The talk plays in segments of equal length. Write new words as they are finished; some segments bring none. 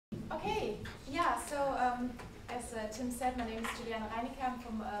As Tim said, my name is Joanna. I'm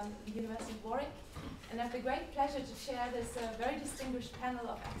from the University of Warwick, and I have the great pleasure to share this very distinguished panel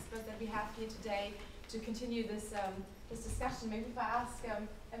of experts that we have here today to continue this this discussion. Maybe if I ask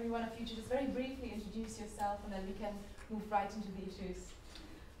every one of you to just very briefly introduce yourself, and then we can move right into the issues.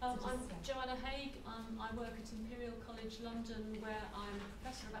 I'm Joanna Haigh. I work at Imperial College London, where I'm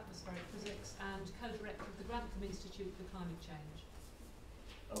Professor of Atmospheric Physics and Co-Director of the Grantham Institute for Climate Change.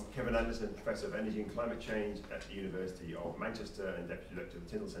 I'm Kevin Anderson, Professor of Energy and Climate Change at the University of Manchester and Deputy Director of the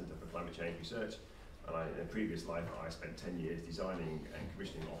Tyndall Centre for Climate Change Research. And in a previous life, I spent 10 years designing and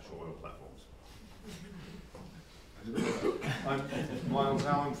commissioning offshore oil platforms. I'm Myles.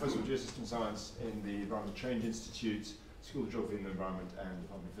 I'm Professor of Geosystem Science in the Environmental Change Institute, School of Geography and the Environment, and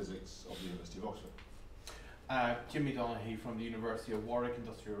Department of Physics of the University of Oxford. Jimmy Donaghy from the University of Warwick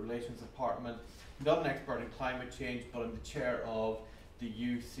Industrial Relations Department. Not an expert in climate change, but I'm the chair of the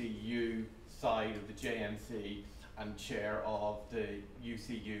UCU side of the JNC and chair of the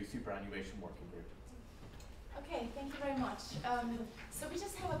UCU Superannuation Working Group. Okay, thank you very much. So we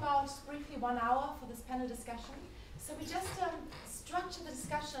just have about briefly 1 hour for this panel discussion. So we just structure the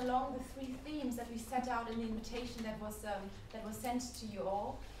discussion along the 3 themes that we set out in the invitation that was sent to you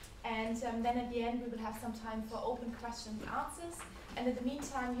all. And then at the end we will have some time for open questions and answers. And in the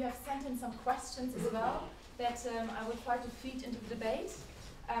meantime you have sent in some questions as well that I will try to feed into the debate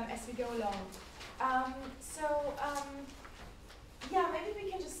as we go along. Yeah, maybe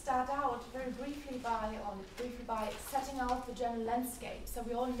we can just start out very briefly by setting out the general landscape. So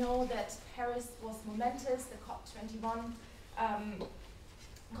we all know that Paris was momentous, the COP21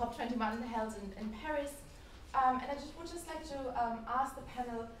 held in Paris. And I would just like to ask the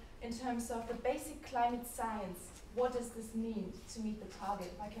panel in terms of the basic climate science, what does this mean to meet the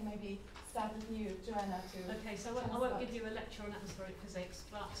target? If I can maybe start with you, Joanna. Okay, so I won't give you a lecture on atmospheric physics,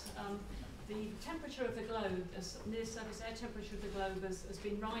 but the temperature of the globe, near surface air temperature of the globe has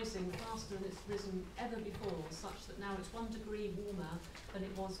been rising faster than it's risen ever before, such that now it's 1 degree warmer than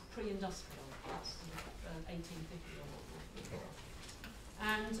it was pre-industrial. That's 1850 or before.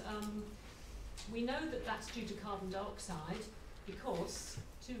 And we know that that's due to carbon dioxide because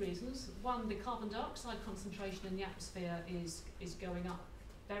 2 reasons. One, the carbon dioxide concentration in the atmosphere is going up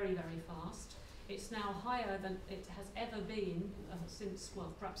very, very fast. It's now higher than it has ever been since,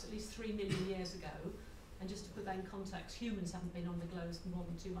 well, perhaps at least 3 million years ago. And just to put that in context, humans haven't been on the globe for more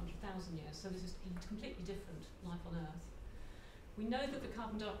than 200,000 years, so this is completely different life on Earth. We know that the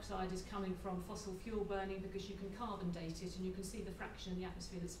carbon dioxide is coming from fossil fuel burning because you can carbon date it and you can see the fraction in the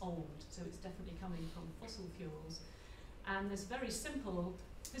atmosphere that's old, so it's definitely coming from fossil fuels. And there's very simple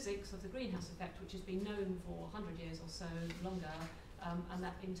physics of the greenhouse effect, which has been known for 100 years or so longer, and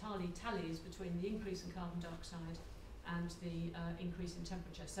that entirely tallies between the increase in carbon dioxide and the increase in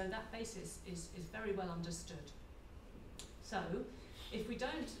temperature. So that basis is very well understood. So if we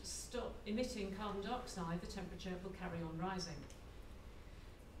don't stop emitting carbon dioxide, the temperature will carry on rising.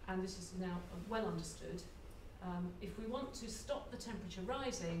 And this is now well understood. If we want to stop the temperature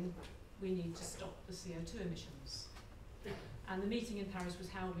rising, we need to stop the CO2 emissions. And the meeting in Paris was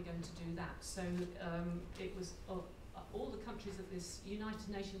how are we going to do that. So it was all the countries of this United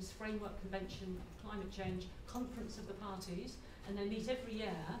Nations Framework Convention of Climate Change Conference of the Parties, and they meet every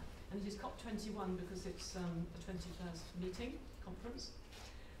year, and it is COP21 because it's the 21st meeting, conference.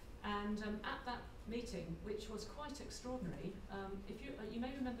 And at that meeting, which was quite extraordinary, if you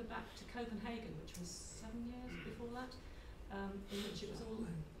may remember back to Copenhagen, which was 7 years before that, in which it was all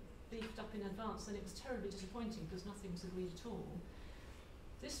beefed up in advance, and it was terribly disappointing because nothing was agreed at all.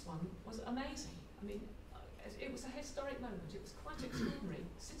 This one was amazing. I mean, it was a historic moment. It was quite extraordinary,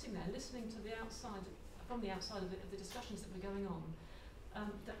 sitting there listening to the outside, from the outside of the discussions that were going on,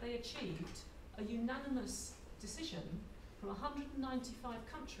 that they achieved a unanimous decision from 195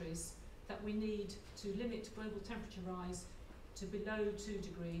 countries that we need to limit global temperature rise to below 2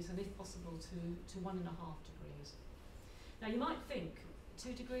 degrees and if possible to 1.5 degrees. Now you might think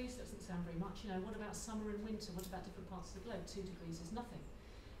 2 degrees doesn't sound very much, you know, what about summer and winter, what about different parts of the globe? 2 degrees is nothing.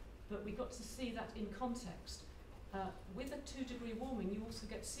 But we got to see that in context. With a 2 degree warming you also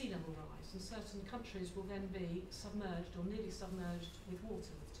get sea level rise, and certain countries will then be submerged or nearly submerged with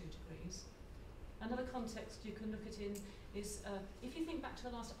water with 2 degrees. Another context you can look at in is, if you think back to the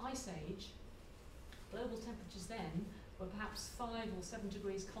last ice age, global temperatures then were perhaps 5 or 7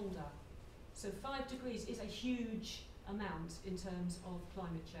 degrees colder. So 5 degrees is a huge amount in terms of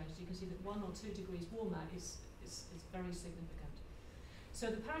climate change. You can see that 1 or 2 degrees warmer is very significant. So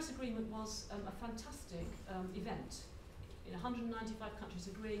the Paris Agreement was a fantastic event. In 195 countries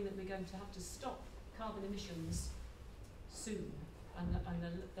agreeing that we're going to have to stop carbon emissions soon. And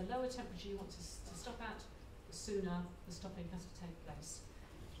the lower temperature you want to stop at, the sooner the stopping has to take place.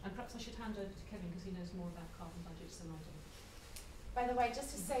 And perhaps I should hand over to Kevin because he knows more about carbon budgets than I do. By the way,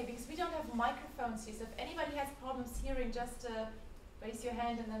 just to say, because we don't have microphones here, so if anybody has problems hearing, just raise your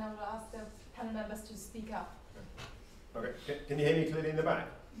hand and then I will ask the panel members to speak up. Okay, can you hear me clearly in the back?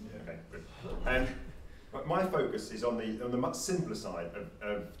 Yeah. Okay, good. But my focus is on the much simpler side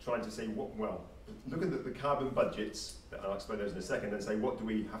of trying to say look at the carbon budgets, that I'll explain those in a second, and say what do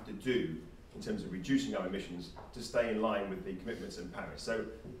we have to do in terms of reducing our emissions to stay in line with the commitments in Paris. So,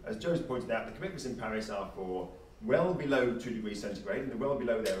 as Joe's pointed out, the commitments in Paris are for well below 2 degrees centigrade, and the well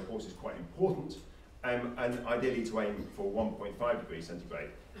below there, of course, is quite important, and ideally to aim for 1.5 degrees centigrade.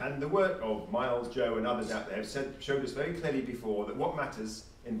 And the work of Myles, Joe, and others out there have showed us very clearly before that what matters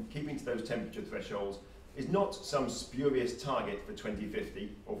in keeping to those temperature thresholds is not some spurious target for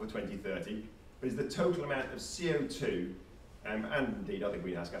 2050 or for 2030, but is the total amount of CO2 and indeed other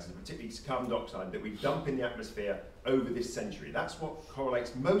greenhouse gases, particularly carbon dioxide, that we dump in the atmosphere over this century. That's what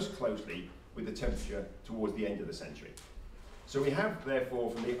correlates most closely with the temperature towards the end of the century. So we have,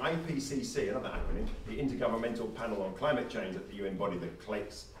 therefore, from the IPCC, another acronym, the Intergovernmental Panel on Climate Change at the UN body that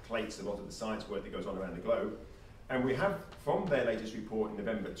collates a lot of the science work that goes on around the globe. And we have, from their latest report in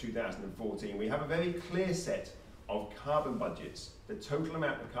November 2014, we have a very clear set of carbon budgets, the total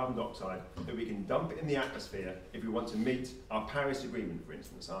amount of carbon dioxide that we can dump in the atmosphere if we want to meet our Paris Agreement, for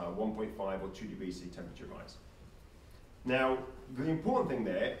instance, our 1.5 or 2 degrees C temperature rise. Now, the important thing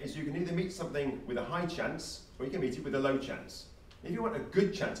there is you can either meet something with a high chance or you can meet it with a low chance. If you want a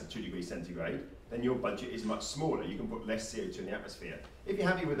good chance of 2 degrees centigrade, then your budget is much smaller. You can put less CO2 in the atmosphere. If you're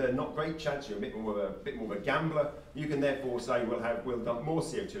happy with a not great chance, you're a bit more of a gambler, you can therefore say we'll dump more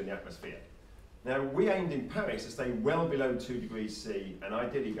CO2 in the atmosphere. Now, we aimed in Paris to stay well below 2 degrees C and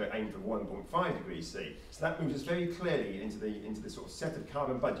ideally aim for 1.5 degrees C. So that moves us very clearly into the sort of set of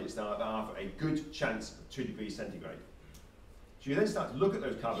carbon budgets that are for a good chance of 2 degrees centigrade. So you then start to look at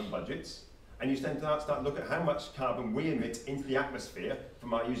those carbon budgets, and you then start to look at how much carbon we emit into the atmosphere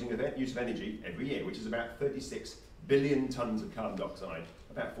from our use of energy every year, which is about 36 billion tonnes of carbon dioxide,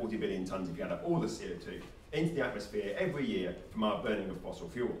 about 40 billion tonnes if you add up all the CO2, into the atmosphere every year from our burning of fossil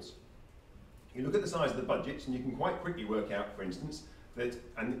fuels. You look at the size of the budgets, and you can quite quickly work out, for instance, that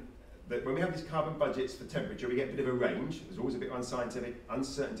when we have these carbon budgets for temperature, we get a bit of a range. There's always a bit of unscientific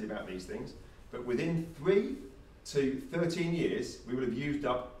uncertainty about these things. But within 3 to 13 years, we will have used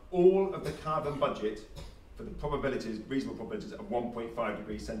up all of the carbon budget for the probabilities, reasonable probabilities of 1.5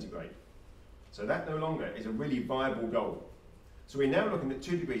 degrees centigrade. So that no longer is a really viable goal. So we're now looking at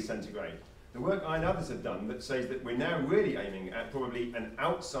 2 degrees centigrade. The work I and others have done that says that we're now really aiming at probably an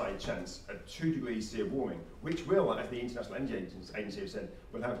outside chance of 2 degrees C of warming, which will, as the International Energy Agency have said,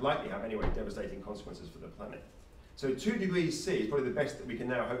 will likely have anyway devastating consequences for the planet. So 2 degrees C is probably the best that we can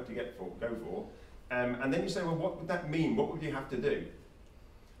now hope to go for. And then you say, well, what would that mean? What would you have to do?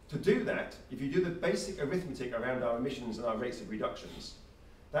 To do that, if you do the basic arithmetic around our emissions and our rates of reductions,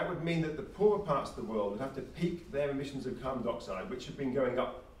 that would mean that the poorer parts of the world would have to peak their emissions of carbon dioxide, which have been going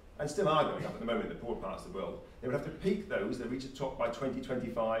up and still are going up at the moment, the poor parts of the world. They would have to peak those, they reach a top by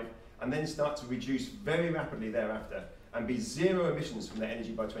 2025, and then start to reduce very rapidly thereafter, and be zero emissions from their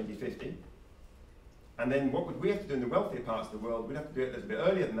energy by 2050. And then what would we have to do in the wealthier parts of the world? We'd have to do it a little bit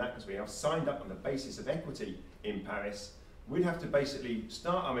earlier than that, because we have signed up on the basis of equity in Paris. We'd have to basically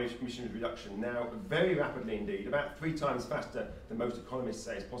start our emissions reduction now very rapidly indeed, about 3 times faster than most economists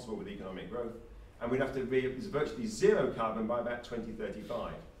say is possible with economic growth. And we'd have to be virtually zero carbon by about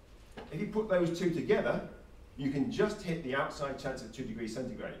 2035. If you put those two together, you can just hit the outside chance of 2 degrees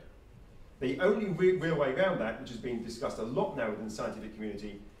centigrade. The only real way around that, which has been discussed a lot now within the scientific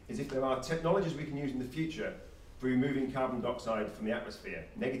community, is if there are technologies we can use in the future for removing carbon dioxide from the atmosphere,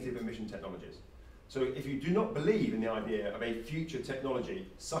 negative emission technologies. So if you do not believe in the idea of a future technology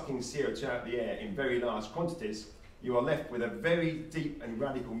sucking CO2 out of the air in very large quantities, you are left with a very deep and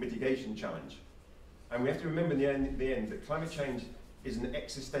radical mitigation challenge. And we have to remember in the end that climate change is an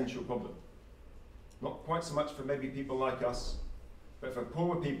existential problem. Not quite so much for maybe people like us, but for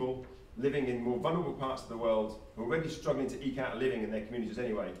poorer people living in more vulnerable parts of the world who are already struggling to eke out a living in their communities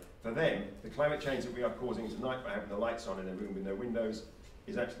anyway. For them, the climate change that we are causing tonight by having the lights on in a room with no windows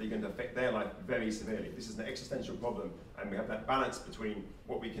is actually going to affect their life very severely. This is an existential problem, and we have that balance between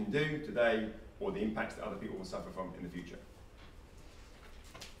what we can do today or the impacts that other people will suffer from in the future.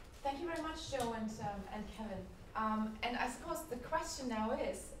 Thank you very much, Joe and Kevin. And I suppose the question now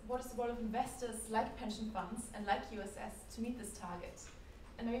is, what is the role of investors like pension funds and like USS to meet this target?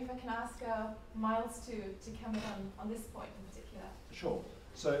 And maybe if I can ask Myles to comment on this point in particular. Sure.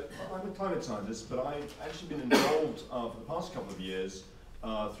 So I'm a climate scientist, but I've actually been involved for the past couple of years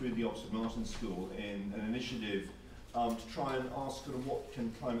through the Oxford Martin School in an initiative to try and ask sort of what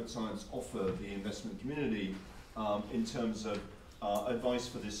can climate science offer the investment community in terms of advice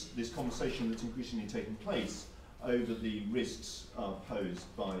for this conversation that's increasingly taking place over the risks posed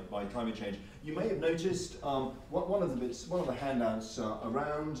by climate change. You may have noticed one of the handouts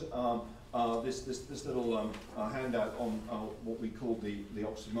around this little handout on what we call the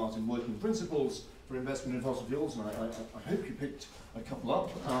Oxford Martin Working Principles for Investment in Fossil Fuels, and I hope you picked a couple up.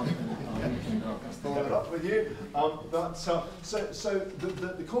 And follow it up with you. So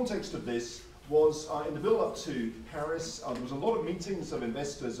the context of this was in the build-up to Paris. There was a lot of meetings of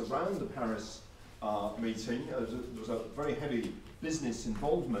investors around the Paris meeting. There was a very heavy business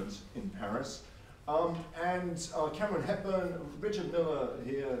involvement in Paris. And Cameron Hepburn, Richard Miller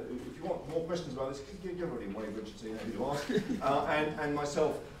here, if you want more questions about this, give everybody a wave, Richard, so you know who to ask. And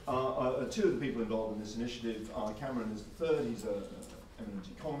myself, two of the people involved in this initiative. Cameron is the third, he's an eminent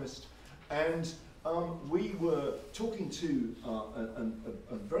economist. And we were talking to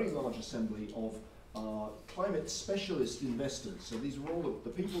a very large assembly of climate specialist investors. So these were all the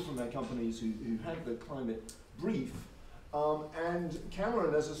people from their companies who had the climate brief. And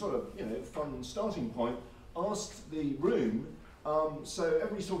Cameron, as a sort of fun starting point, asked the room, so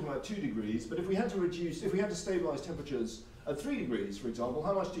everybody's talking about 2 degrees, but if we had to stabilise temperatures at 3 degrees, for example,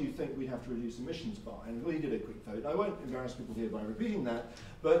 how much do you think we'd have to reduce emissions by? And we did a quick vote. I won't embarrass people here by repeating that,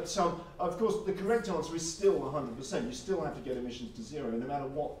 but of course the correct answer is still 100%. You still have to get emissions to zero, no matter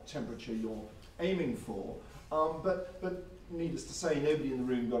what temperature you're aiming for. But needless to say, nobody in the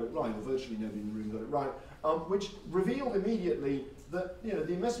room got it right, or virtually nobody in the room got it right. Which revealed immediately that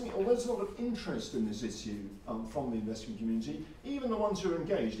the investment, although there's a lot of interest in this issue from the investment community, even the ones who are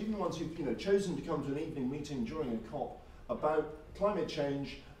engaged, even the ones who've chosen to come to an evening meeting during a COP about climate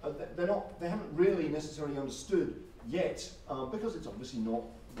change, they haven't really necessarily understood yet, because it's obviously not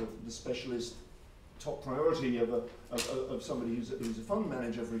the specialist top priority of somebody who's a fund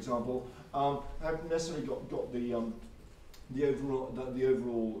manager, for example, haven't necessarily got the overall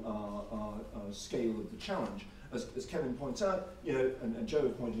scale of the challenge. As Kevin points out, and Joe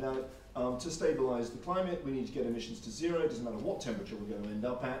have pointed out, to stabilise the climate, we need to get emissions to zero. It doesn't matter what temperature we're going to end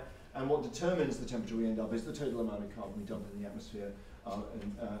up at, and what determines the temperature we end up is the total amount of carbon we dump in the atmosphere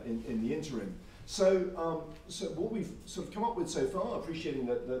in the interim. So what we've sort of come up with so far, appreciating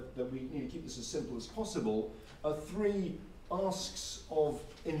that we need to keep this as simple as possible, are 3 asks of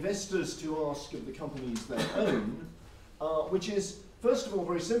investors to ask of the companies they own. Which is, first of all,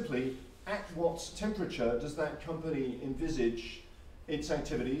 very simply, at what temperature does that company envisage its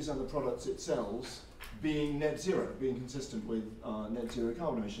activities and the products it sells being net zero, being consistent with net zero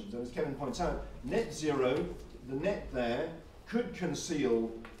carbon emissions? And as Kevin points out, net zero, the net there, could conceal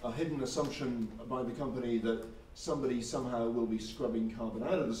a hidden assumption by the company that somebody somehow will be scrubbing carbon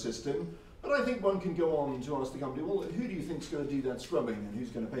out of the system. But I think one can go on to ask the company, well, who do you think is going to do that scrubbing and who's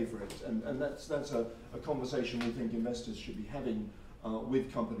going to pay for it? And that's a conversation we think investors should be having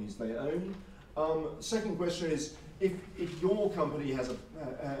with companies they own. Second question is, if your company has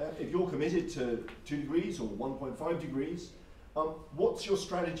if you're committed to 2 degrees or 1.5 degrees, what's your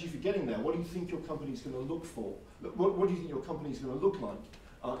strategy for getting there? What do you think your company is going to look for? What do you think your company is going to look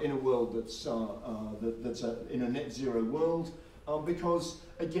like in a world that's in a net zero world? Because,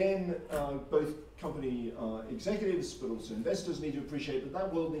 again, both company executives but also investors need to appreciate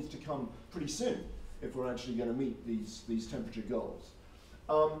that world needs to come pretty soon if we're actually going to meet these temperature goals.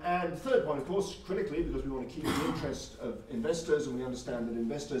 And the third point, of course, critically, because we want to keep the interest of investors, and we understand that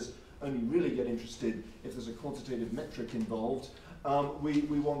investors only really get interested if there's a quantitative metric involved,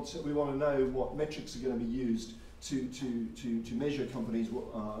 we want to know what metrics are going to be used to measure companies,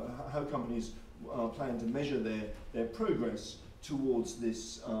 how companies plan to measure their progress towards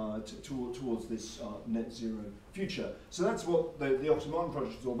this net zero future. So that's what the Oxford Martin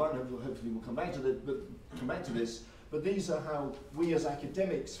project is all about. Hopefully we'll come back to this. But these are how we as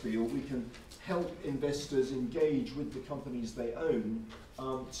academics feel we can help investors engage with the companies they own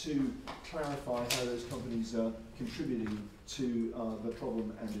to clarify how those companies are contributing to the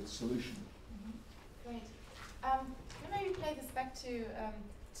problem and its solution. Great. Can I maybe play this back to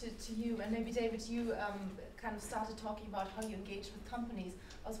you, and maybe David, you kind of started talking about how you engage with companies.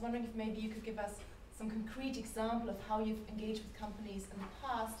 I was wondering if maybe you could give us some concrete example of how you've engaged with companies in the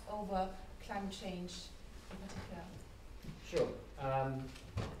past over climate change in particular. Sure. I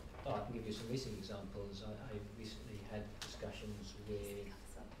can give you some recent examples. I recently had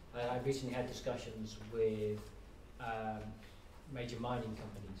discussions with major mining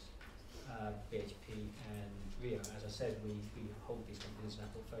companies, BHP and Rio. As I said, we hold these companies in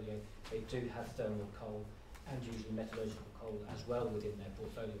our portfolio. They do have thermal coal and usually metallurgical coal as well within their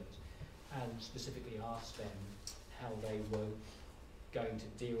portfolios, and specifically asked them how they were going to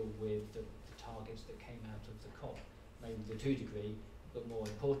deal with the targets that came out of the COP, mainly the 2 degree, but more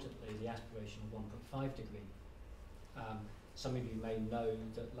importantly the aspiration of 1.5 degree. Some of you may know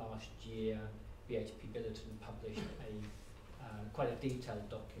that last year BHP Billiton published quite a detailed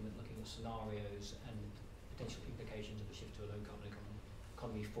document looking at scenarios and potential implications of the shift to a low carbon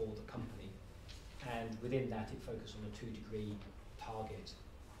economy for the company. And within that, it focused on a 2 degree target.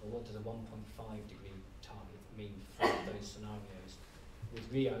 Or what does a 1.5 degree target mean for those scenarios? With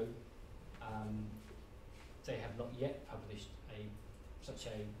Rio, they have not yet published such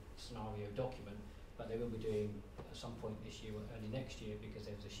a scenario document, but they will be doing at some point this year or early next year, because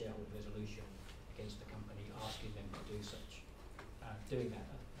there was a shareholder resolution against the company asking them to do such. Doing that,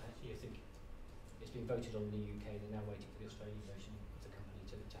 actually, I think it's been voted on in the UK. They're now waiting for the Australian version of the company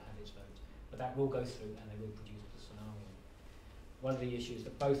to have its vote. But that will go through, and they will produce the scenario. One of the issues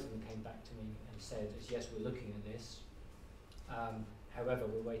that both of them came back to me and said is, yes, we're looking at this. However,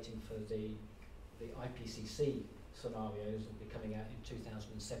 we're waiting for the IPCC scenarios that will be coming out in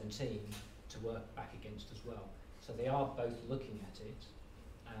 2017 to work back against as well. So they are both looking at it,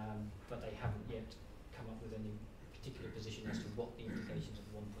 but they haven't yet come up with any particular position as to what the implications of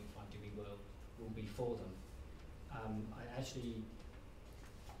the 1.5 degree world will be for them. I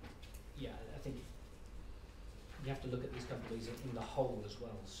think you have to look at these companies in the whole as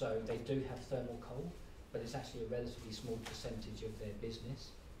well. So they do have thermal coal, but it's actually a relatively small percentage of their business.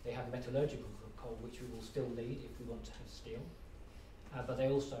 They have metallurgical coal, which we will still need if we want to have steel. But they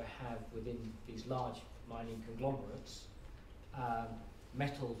also have, within these large mining conglomerates,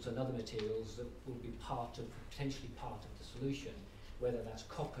 metals and other materials that will be potentially part of the solution, whether that's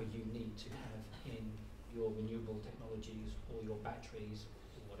copper you need to have in your renewable technologies or your batteries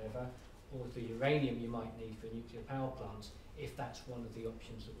or whatever, or the uranium you might need for nuclear power plants, if that's one of the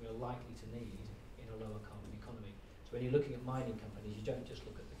options that we're likely to need in a lower carbon economy. So when you're looking at mining companies, you don't just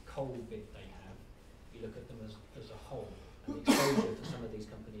look at the coal bit they have, you look at them as a whole, and the exposure for some of these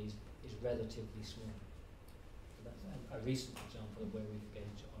companies is relatively small. So that's a recent example of where we've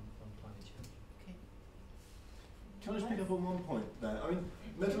engaged on climate change. Okay. Can I just pick up on one point there? I mean,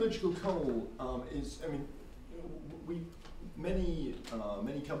 metallurgical coal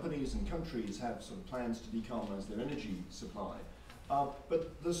many companies and countries have sort of plans to decarbonise their energy supply,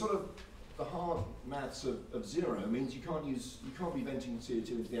 but the hard maths of zero means you can't be venting CO2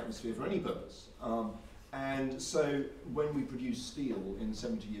 into the atmosphere for any purpose. And so when we produce steel in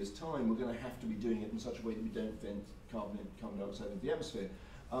 70 years' time, we're going to have to be doing it in such a way that we don't vent carbon dioxide into the atmosphere.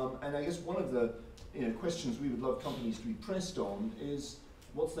 And I guess one of the questions we would love companies to be pressed on is,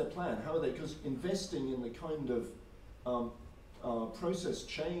 what's their plan? How are they? Because investing in the kind of process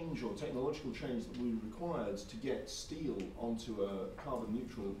change or technological change that we required to get steel onto a carbon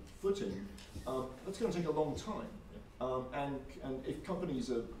neutral footing, that's going to take a long time. And if companies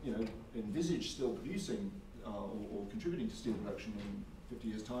are, envisage still producing or contributing to steel production in 50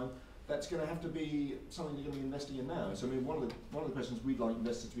 years' time, that's going to have to be something they're going to be investing in now. So I mean, one of the questions we'd like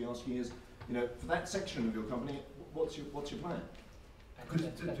investors to be asking is, for that section of your company, what's your plan?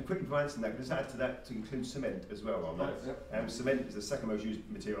 To quickly answer that, just add to that to include cement as well on that. Yep. Cement is the second most used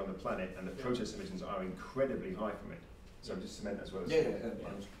material on the planet, and the process emissions are incredibly high from it. So just cement as well as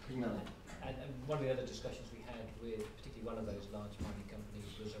And one of the other discussions we had with particularly one of those large mining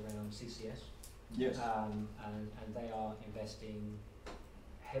companies was around CCS. Yes. And they are investing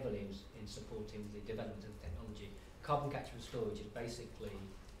heavily in supporting the development of technology. Carbon capture and storage is basically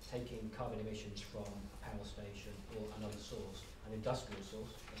taking carbon emissions from a power station or another source, an industrial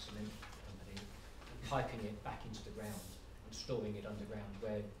source, a cement company, and piping it back into the ground and storing it underground,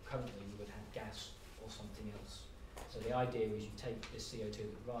 where currently you would have gas or something else. So the idea is you take this CO2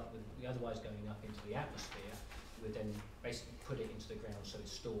 that would be otherwise going up into the atmosphere, you would then basically put it into the ground so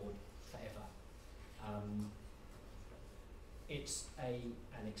it's stored forever. It's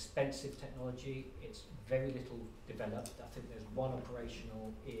an expensive technology. It's very little developed. I think there's one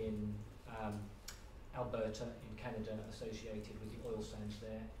operational in Alberta in Canada associated with the oil sands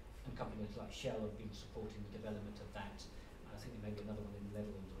there, and companies like Shell have been supporting the development of that. I think there may be another one in the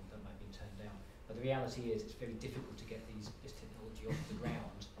Netherlands that might have been turned down. But the reality is it's very difficult to get this technology off the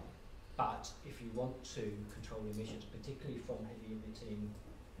ground. But if you want to control emissions, particularly from heavy emitting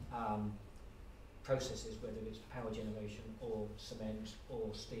processes, whether it's power generation or cement or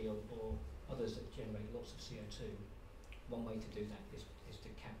steel or others that generate lots of CO2, one way to do that is to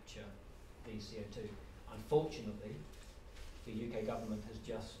capture the CO2. Unfortunately, the UK government has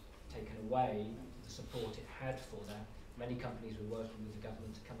just taken away the support it had for that. Many companies were working with the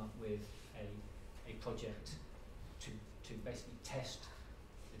government to come up with a project to basically test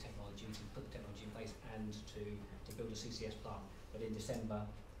the technology, to put the technology in place, and to build a CCS plant. But in December,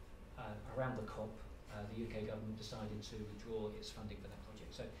 around the COP, the UK government decided to withdraw its funding for that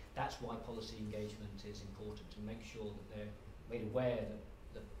project. So that's why policy engagement is important, to make sure that they're made aware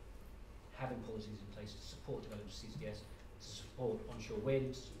that having policies in place to support development of CCS, to support onshore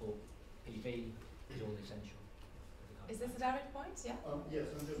wind, to support PV, is all essential. Is this a direct point? Yeah?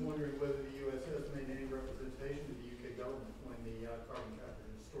 Yes, I'm just wondering whether the USS made any representation to the UK government when the carbon capture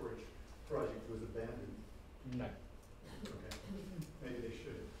and storage project was abandoned. No. Okay. Maybe they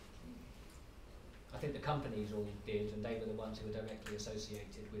should. I think the companies all did, and they were the ones who were directly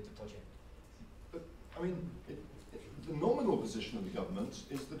associated with the project. But, I mean, the nominal position of the government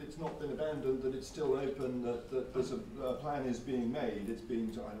is that it's not been abandoned, that it's still open, that there's a plan is being made, it's being,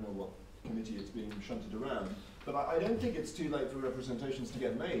 I don't know what committee it's being shunted around. But I don't think it's too late for representations to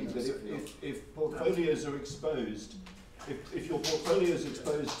get made. That if portfolios are exposed, if your portfolio is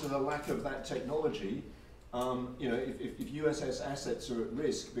exposed to the lack of that technology, you know, if USS assets are at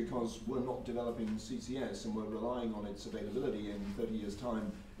risk because we're not developing CCS and we're relying on its availability in 30 years'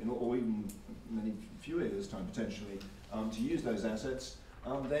 time, or even many fewer years' time potentially, to use those assets,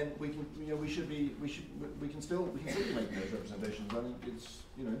 then we can, you know, we can still be making those representations. I think it's,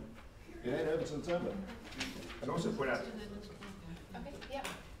 you know, it ain't over till it's over. And also point out. Okay, yeah.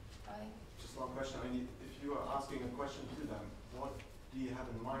 Just one question. I mean, if you are asking a question to them, what do you have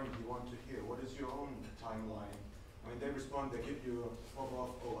in mind you want to hear? What is your own timeline? I mean, they respond, they give you a fob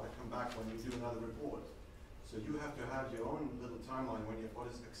off, oh, I come back when you do another report. So you have to have your own little timeline when you, what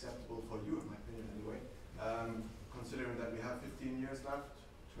is acceptable for you, in my opinion anyway. Considering that we have 15 years left,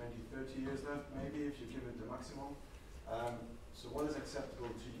 20, 30 years left, maybe, if you give it the maximum. So what is acceptable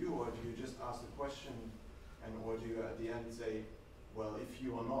to you, or do you just ask the question, and or do you at the end say, well, if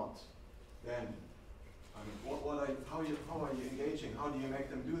you are not, then, I mean, how are you engaging? How do you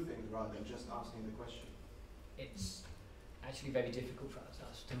make them do things rather than just asking the question? It's actually very difficult for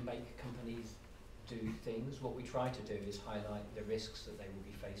us to make companies do things. What we try to do is highlight the risks that they will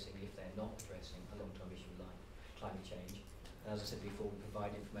be facing if they're not addressing a long-term issue like climate change. And as I said before, we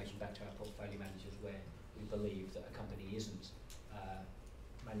provide information back to our portfolio managers where we believe that a company isn't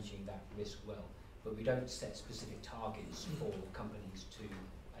managing that risk well. But we don't set specific targets for companies to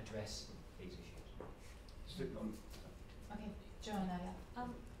address these issues. Okay, Joanna, yeah.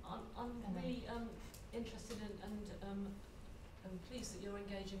 I'm really interested in and pleased that you're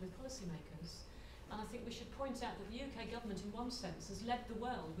engaging with policymakers. And I think we should point out that the UK government, in one sense, has led the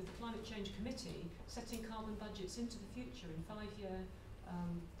world with the Climate Change Committee, setting carbon budgets into the future in 5-year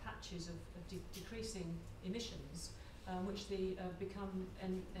patches of decreasing emissions, which they become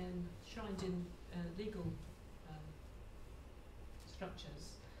enshrined in legal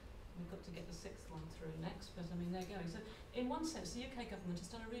structures. We've got to get the 6th one through next, but I mean, they're going. So in one sense, the UK government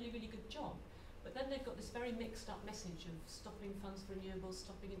has done a really, really good job. But then they've got this very mixed up message of stopping funds for renewables,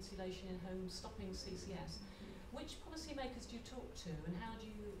 stopping insulation in homes, stopping CCS. Which policymakers do you talk to, and how do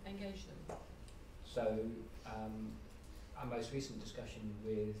you engage them? So our most recent discussion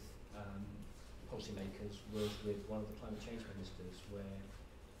with policymakers was with one of the climate change ministers, where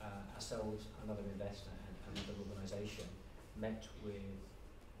ourselves, another investor and another organisation met with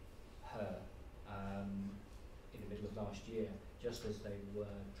her in the middle of last year, just as they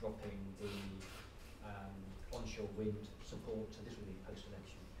were dropping the onshore wind support, so this will be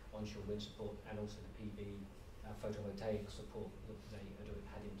post-election, onshore wind support, and also the PV photovoltaic support that they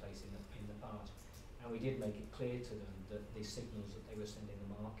had in place in the past. And we did make it clear to them that the signals that they were sending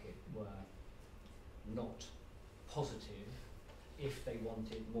the market were not positive if they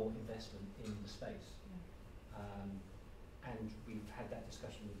wanted more investment in the space. And we've had that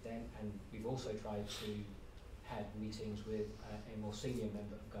discussion with them, and we've also tried to have meetings with a more senior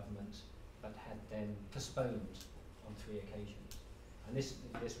member of government, but had them postponed on 3 occasions. And this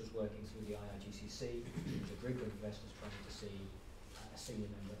was working through the IRGCC, a group of investors trying to see a senior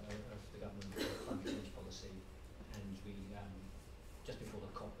member of the government for climate change policy, and we just before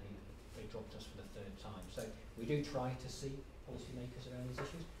the COP they dropped us for the 3rd time. So we do try to see policymakers around these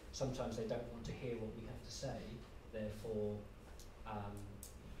issues. Sometimes they don't want to hear what we have to say, therefore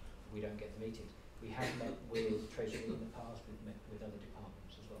we don't get the meetings. We have met with Treasury in the past, we've met with other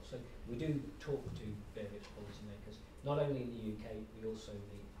departments as well. So we do talk to various policymakers, not only in the UK, we also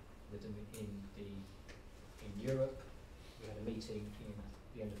meet with them in Europe. We had a meeting in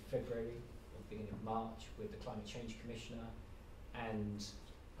the end of February or beginning of March with the Climate Change Commissioner and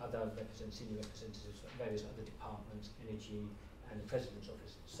other senior representatives of various other departments, energy, and the President's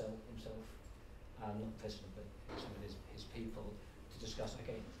office himself, not the President but some of his people, to discuss,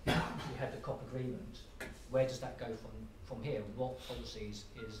 okay, we had the COP agreement, where does that go from here? What policies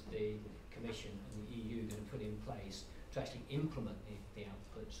is the Commission and the EU going to put in place to actually implement the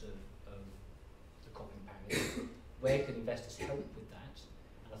outputs of the COP in Paris? Where can investors help with that?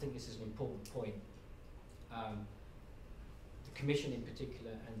 And I think this is an important point. The Commission in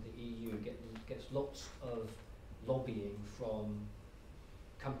particular and the EU gets lots of lobbying from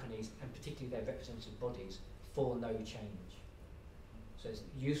companies and particularly their representative bodies for no change. So it's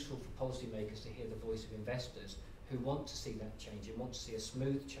useful for policymakers to hear the voice of investors who want to see that change and want to see a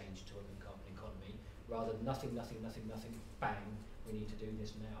smooth change to a low carbon economy rather than nothing, bang, we need to do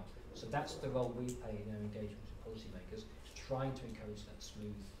this now. So that's the role we play in our engagement with policymakers, trying to encourage that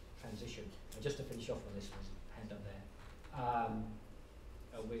smooth transition. And just to finish off on this, there's a hand up there.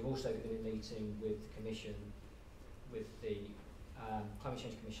 We're also going to be meeting with the Commission, with the Climate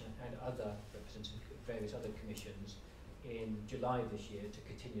Change Commission and other representatives of various other commissions in July this year to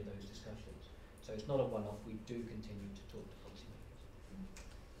continue those discussions. So it's not a one-off, we do continue to talk to policymakers.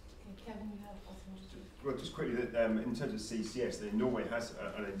 Okay, Kevin, you have also wanted to... Well, just quickly, that in terms of CCS, Norway has,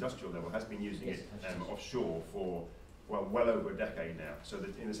 at an industrial level, has been using it offshore for, well over a decade now. So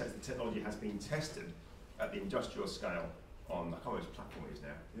that in a sense, the technology has been tested at the industrial scale on, I can't remember which platform it is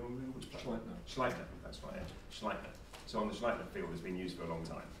now. You know which platform? Schleitner, that's right, yeah. Schleitner. So on the Schleitner field, it's been used for a long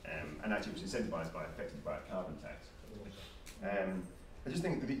time. And actually it was incentivised by, effectively by a carbon tax. I just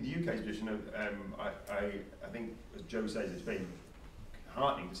think the UK's position, I think, as Joe says, it's been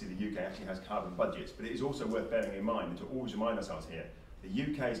heartening to see the UK actually has carbon budgets, but it is also worth bearing in mind, and to always remind ourselves here, the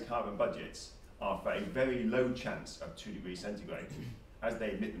UK's carbon budgets are for a very low chance of 2 degrees centigrade. As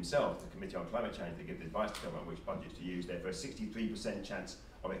they admit themselves, the Committee on Climate Change, they give the advice to government which budgets to use. They're for a 63% chance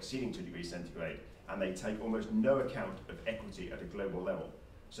of exceeding 2 degrees centigrade, and they take almost no account of equity at a global level.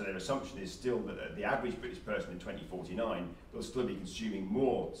 So their assumption is still that the average British person in 2049 will still be consuming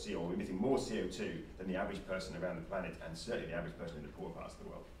more CO, or emitting more CO2 than the average person around the planet, and certainly the average person in the poor parts of the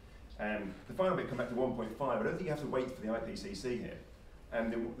world. The final bit, come back to 1.5, I don't think you have to wait for the IPCC here.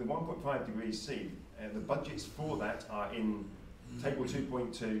 The 1.5 degrees C, the budgets for that are in Table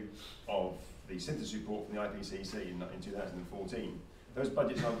 2.2 of the synthesis report from the IPCC in 2014. Those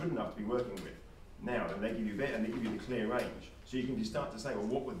budgets are good enough to be working with now, and they give you the clear range. So you can start to say, well,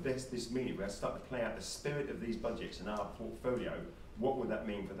 what would this mean if we had to start to play out the spirit of these budgets in our portfolio? What would that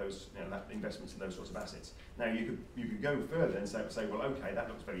mean for those that investments in those sorts of assets? Now you could go further and say, well, okay, that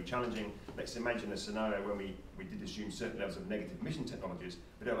looks very challenging. Let's imagine a scenario when we did assume certain levels of negative emission technologies,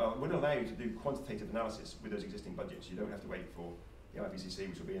 but it would allow you to do quantitative analysis with those existing budgets. You don't have to wait for the IPCC,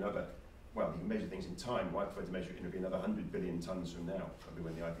 which will be another. Well, you can measure things in time. I prefer to measure it in another 100 billion tonnes from now, probably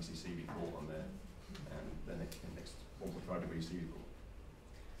when the IPCC report on the next 1.5 degrees C report.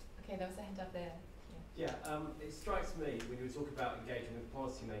 Okay, there was a hand up there. Yeah, it strikes me when you talk about engaging with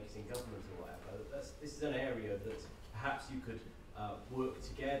policymakers in government or whatever, this is an area that perhaps you could work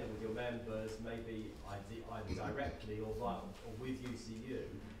together with your members, maybe either directly or with UCU,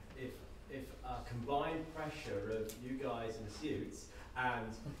 if a combined pressure of you guys in suits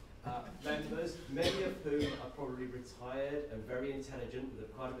and members, many of whom are probably retired and very intelligent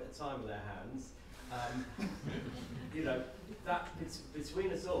with quite a bit of time on their hands, that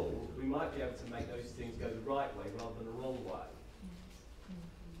between us all, we might be able to make those things go the right way rather than the wrong way.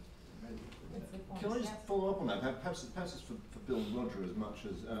 Can I just follow up on that? Perhaps it's for Bill and Roger as much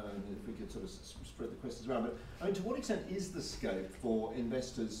as if we could sort of spread the questions around. But I mean, to what extent is the scope for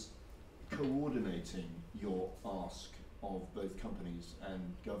investors coordinating your ask of both companies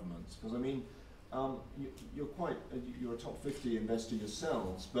and governments? Because I mean, you're a top 50 investor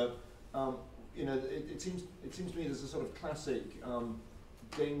yourselves, but it seems to me there's a sort of classic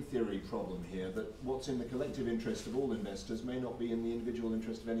game theory problem here, that what's in the collective interest of all investors may not be in the individual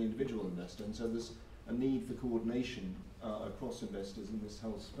interest of any individual investor, and so there's a need for coordination across investors in this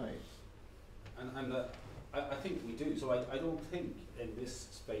whole space. And I think we do. So I don't think in this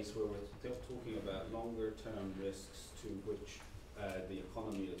space where we're talking about longer term risks to which the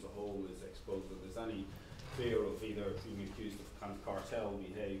economy as a whole is exposed, that there's any fear of either being accused of kind of cartel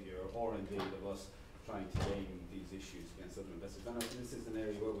behaviour or indeed of us trying to game these issues against other investors. And this is an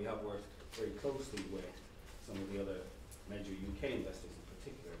area where we have worked very closely with some of the other major UK investors in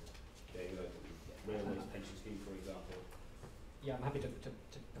particular, like Railways Pension Scheme, for example. Yeah, I'm happy to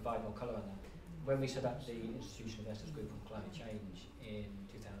provide more colour on that. When we set up the Institutional Investors Group on Climate Change in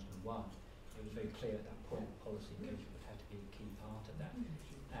 2001, it was very clear at that point policy engagement had to be a key part of that.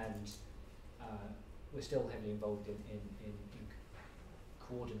 And we're still heavily involved in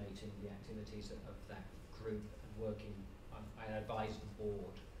coordinating the activities of that group and working and advising the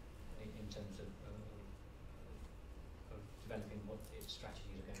board in terms of developing what its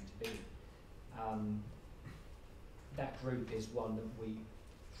strategies are going to be. That group is one that we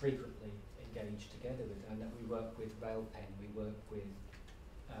frequently engage together with, and that we work with Railpen, we work with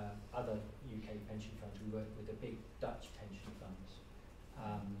other UK pension funds, we work with the big Dutch pension funds,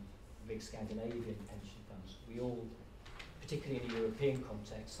 big Scandinavian pension funds. We all, particularly in a European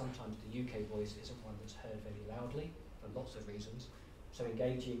context, sometimes the UK voice isn't one that's heard very loudly for lots of reasons. So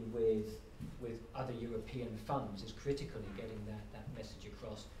engaging with other European funds is critical in getting that message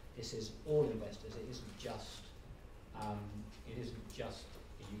across. This is all investors. It isn't just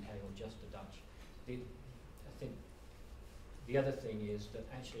the UK or just the Dutch. I think the other thing is that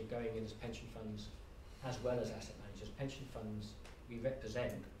actually going in as pension funds as well as asset managers, pension funds we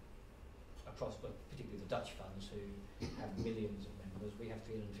represent across, well, particularly the Dutch funds who have millions of members. We have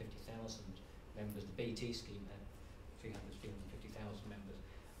 350,000 members. The BT scheme had 350,000 members.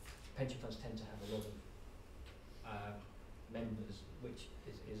 Pension funds tend to have a lot of members which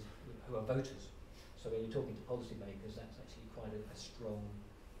is who are voters. So when you're talking to policymakers, that's actually quite a strong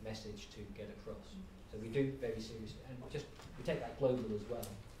message to get across. So we do very seriously, and we take that global as well.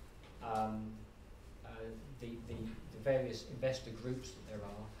 The various investor groups that there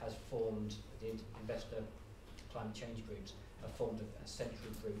are has formed, the investor climate change groups have formed a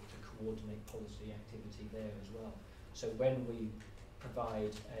central group to coordinate policy activity there as well. So when we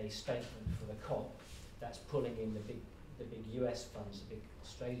provide a statement for the COP, that's pulling in the big US funds, the big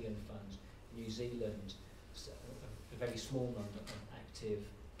Australian funds, New Zealand, a very small number of active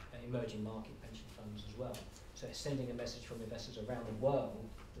emerging market pension funds as well. So it's sending a message from investors around the world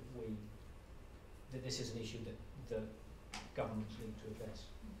that this is an issue that governments need to address.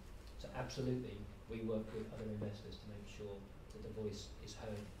 So absolutely, we work with other investors to make sure that the voice is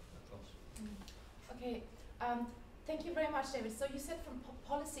heard across. Okay, thank you very much, David. So you said from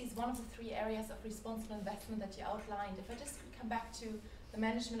policy is one of the 3 areas of responsible investment that you outlined. If I just come back to the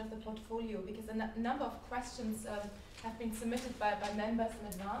management of the portfolio, because a number of questions have been submitted by members in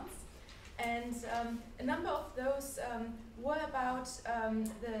advance, and a number of those were about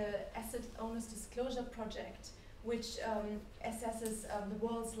the Asset Owners Disclosure Project, which assesses the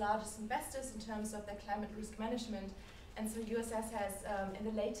world's largest investors in terms of their climate risk management. And so USS has, in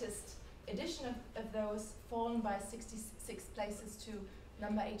the latest edition of those, fallen by 66 places to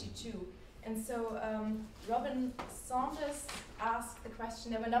number 82. And so Robin Saunders asked the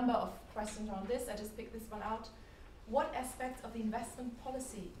question, there were a number of questions on this, I just picked this one out. What aspects of the investment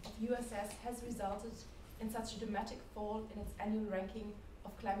policy of USS has resulted in such a dramatic fall in its annual ranking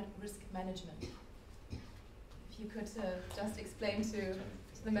of climate risk management? If you could just explain to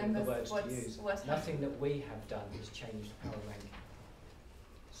the members what's nothing that we have done has changed our ranking.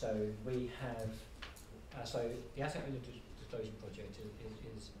 So we have, so the Asset Owner Disclosure Project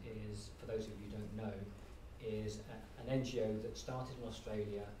is, for those of you who don't know, is an NGO that started in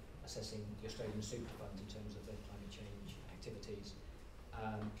Australia assessing the Australian super funds in terms of their climate change activities,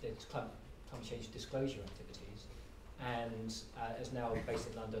 its climate change disclosure activities, and is now based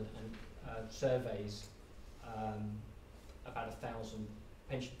in London and surveys about 1,000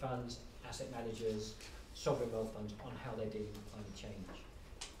 pension funds, asset managers, sovereign wealth funds on how they're dealing with climate change.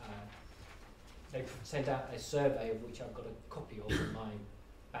 They sent out a survey of which I've got a copy of in my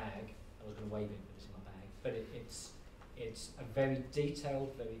bag. I was going to wave it, but it's in my bag. But it's a very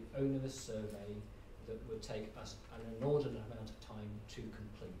detailed, very onerous survey that would take us an inordinate amount of time to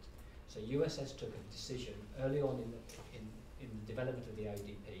complete. So USS took a decision early on in the development of the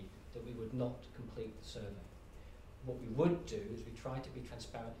ODP that we would not complete the survey. What we would do is we try to be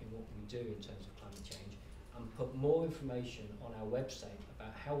transparent in what we do in terms of climate change and put more information on our website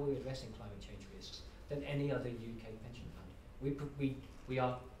about how we're addressing climate change risks than any other UK pension fund.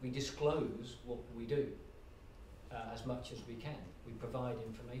 We disclose what we do as much as we can. We provide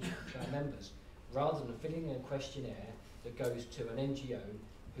information to our members rather than filling in a questionnaire that goes to an NGO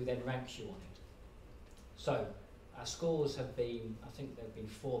who then ranks you on it. So our scores have been, I think there have been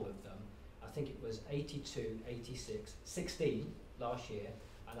 4 of them. I think it was 82, 86, 16 last year,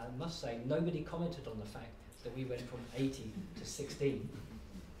 and I must say nobody commented on the fact that we went from 80 to 16,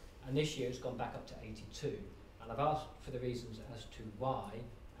 and this year it's gone back up to 82. And I've asked for the reasons as to why,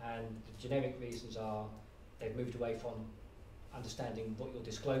 and the generic reasons are they've moved away from understanding what you're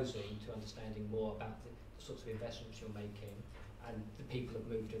disclosing to understanding more about the sorts of investments you're making, and the people have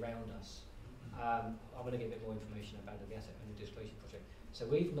moved around us. I'm going to get a bit more information about the Asset Owner Disclosure Project. So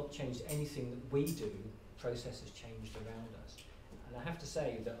we've not changed anything that we do, process has changed around us. And I have to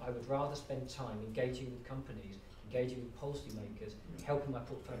say that I would rather spend time engaging with companies, engaging with policymakers, helping my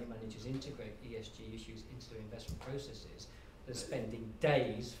portfolio managers integrate ESG issues into their investment processes, than spending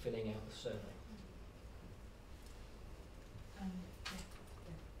days filling out the survey.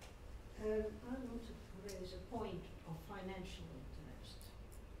 I want to raise a point of financial interest.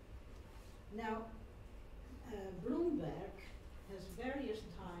 Now, Bloomberg has various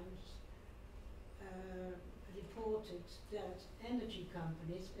times reported that energy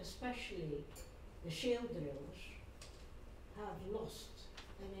companies, especially the shale drillers, have lost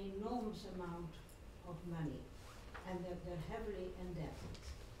an enormous amount of money and that they're heavily indebted.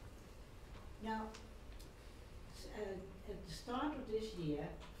 Now, at the start of this year,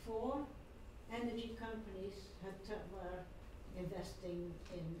 4 energy companies were investing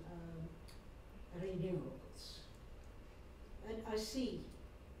in renewables. And I see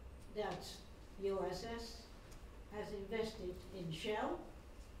that USS has invested in Shell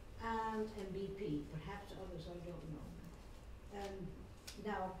and in BP, perhaps others I don't know.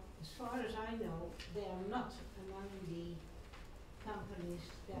 Now, as far as I know, they are not among the companies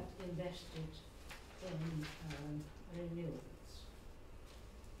that invested in renewables.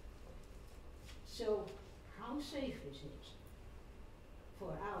 So, how safe is it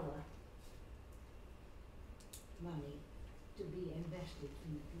for our money to be invested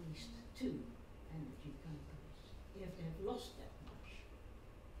in at least 2 energy companies if they've lost that much?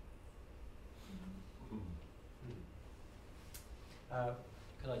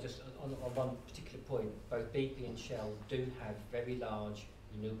 Can I just, on one particular point, both BP and Shell do have very large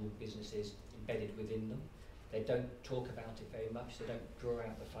renewable businesses embedded within them. They don't talk about it very much, they don't draw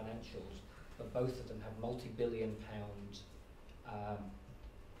out the financials, but both of them have multi-billion-pound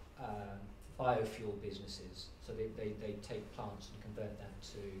biofuel businesses. So they take plants and convert that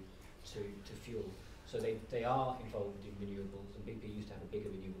to fuel. So they are involved in renewables, and BP used to have a bigger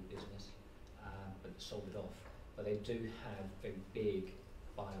renewable business, but sold it off. But they do have very big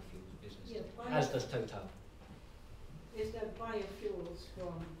biofuels businesses, as does Total. Is there biofuels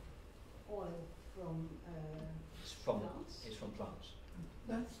from oil from plants? It's from plants.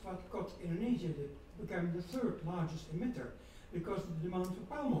 That's what got Indonesia became the 3rd largest emitter because of the demand for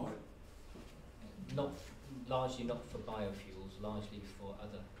palm oil. Largely not for biofuels, largely for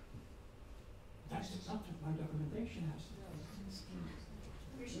other. That's not what my documentation has.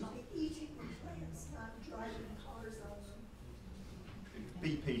 We should be eating plants, not driving cars on them.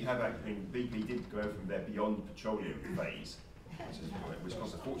 BP did go from their beyond petroleum phase, which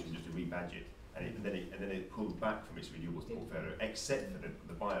cost a fortune just to rebadge it, and then it pulled back from its renewables portfolio, except for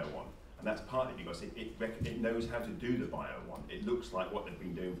the bio one, and that's partly because it knows how to do the bio one. It looks like what they've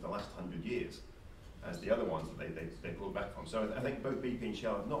been doing for the last 100 years, as the other ones that they pulled back from. So I think both BP and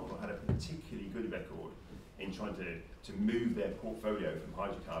Shell have not had a particularly good record in trying to move their portfolio from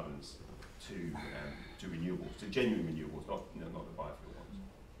hydrocarbons to renewables, to genuine renewables, not the biofuel ones.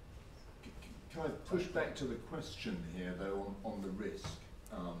 Can I push back to the question here, though, on the risk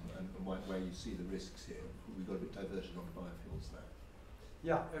and where you see the risks here? We've got a bit divergent on the biofuels there.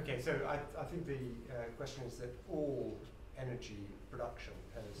 Yeah, okay, so I think the question is that all energy production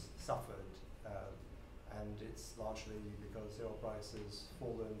has suffered, and it's largely because the oil price has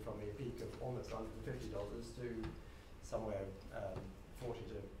fallen from a peak of almost $150 to somewhere $40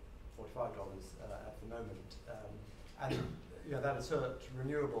 to $45 at the moment. And that has hurt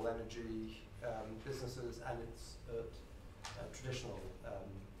renewable energy businesses, and it's hurt traditional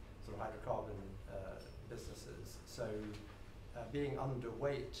sort of hydrocarbon businesses. So being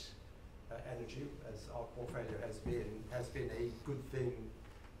underweight energy, as our portfolio has been a good thing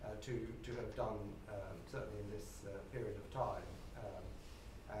to have done, certainly in this period of time.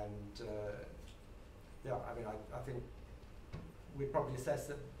 I think we'd probably assess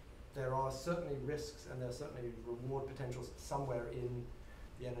that there are certainly risks and there are certainly reward potentials somewhere in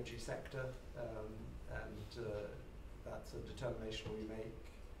the energy sector, and that's a determination we make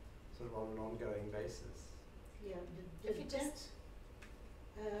sort of on an ongoing basis. Yeah, the debt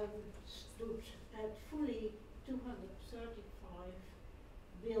stood at fully $235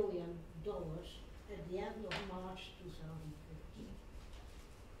 billion at the end of March 2015.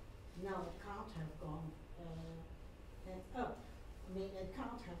 Now it can't have gone up. I mean, it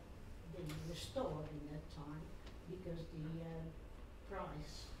can't have been restored in that time because the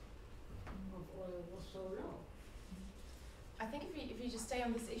price of oil was so low. I think if we just stay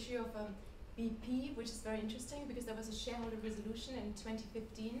on this issue of BP, which is very interesting because there was a shareholder resolution in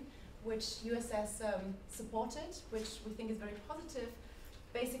 2015 which USS supported, which we think is very positive,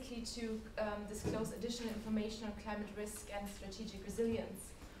 basically to disclose additional information on climate risk and strategic resilience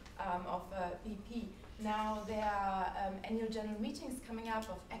of BP. Now there are annual general meetings coming up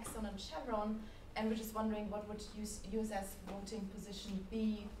of Exxon and Chevron, and we're just wondering what would USS voting position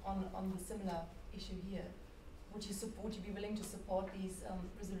be on the similar issue here? Would you be willing to support these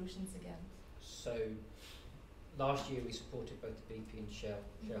resolutions again? So last year we supported both the BP and Shell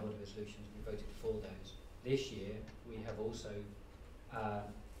shareholder resolutions. We voted for those. This year we have also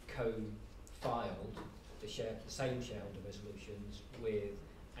co-filed the same shareholder resolutions with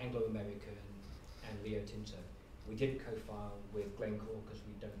Anglo American and Rio Tinto. We didn't co-file with Glencore because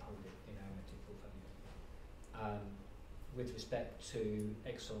we don't hold it in our active portfolio. With respect to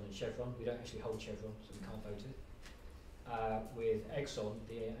Exxon and Chevron, we don't actually hold Chevron, so we can't vote it. With Exxon,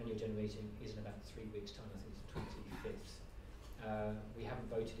 the annual general meeting is in about 3 weeks' time, I think it's the 25th. We haven't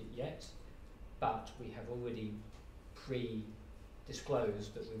voted it yet, but we have already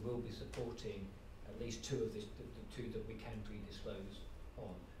pre-disclosed that we will be supporting at least two of the two that we can pre-disclose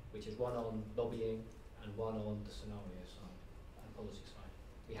on, which is one on lobbying and one on the scenario side and policy side.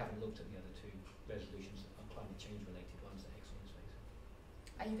 We haven't looked at the other two resolutions that are climate change related ones that Exxon is facing.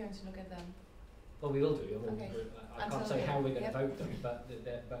 Are you going to look at them? Well, we will do. I mean, Okay. I can't say how we're going to vote them, but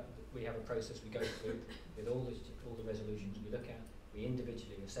we have a process we go through with all the resolutions we look at. We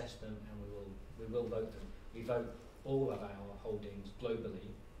individually assess them, and we will vote them. We vote all of our holdings globally.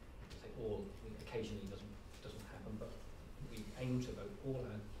 I say all. Occasionally doesn't happen, but we aim to vote all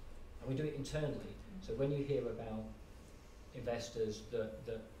our, and we do it internally. So when you hear about investors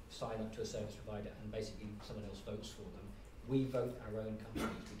that sign up to a service provider and basically someone else votes for them, we vote our own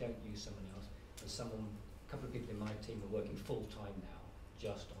companies. We don't use someone else. And a couple of people in my team are working full time now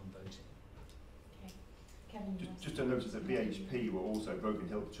just on voting. Okay. Kevin, just to notice that BHP were also, Broken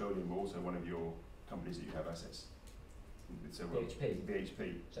Hill Petroleum were also one of your companies that you have assets. So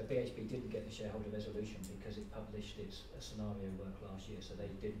BHP. So BHP didn't get the shareholder resolution because it published its scenario work last year, so they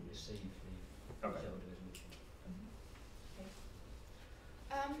didn't receive the shareholder resolution.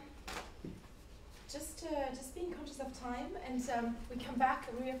 Just being conscious of time, and we come back.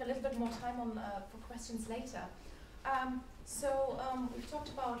 We have a little bit more time for questions later. We've talked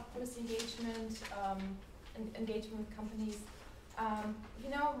about policy engagement, engagement with companies. We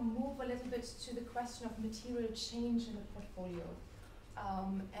now move a little bit to the question of material change in the portfolio,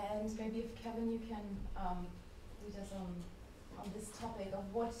 and maybe if Kevin, you can lead us on this topic of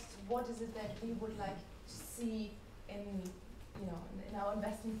what is it that we would like to see in our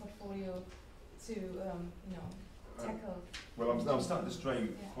investment portfolio to tackle. Well, I'm starting to stray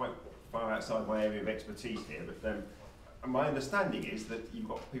quite far outside my area of expertise here, but my understanding is that you've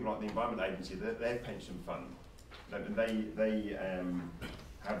got people like the Environment Agency, their pension fund, and they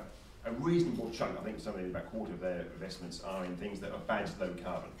have a reasonable chunk, I think something about a quarter of their investments are in things that are badged low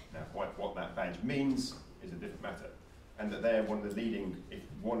carbon. Now, what that badge means is a different matter, and that they're one of the leading, if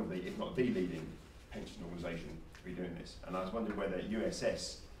not the leading, pension organisation to be doing this. And I was wondering whether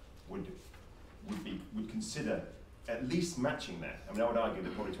USS would consider at least matching that. I mean, I would argue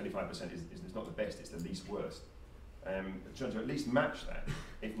that probably 25% is not the best; it's the least worst. Trying to at least match that,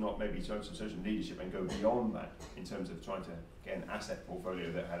 if not maybe show some social leadership and go beyond that in terms of trying to get an asset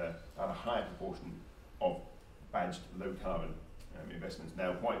portfolio that had a higher proportion of badged low carbon investments.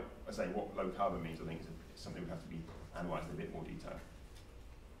 Now, what low carbon means, I think, is something that would have to be analysed in a bit more detail.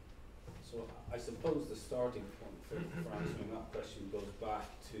 So I suppose the starting point for answering that question goes back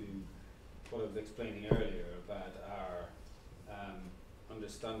to what I was explaining earlier about our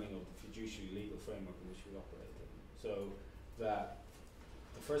understanding of the fiduciary legal framework in which we operate in. So that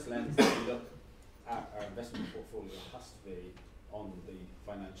the first lens that we look at our investment portfolio has to be on the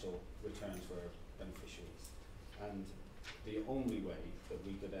financial returns for our beneficiaries. And the only way that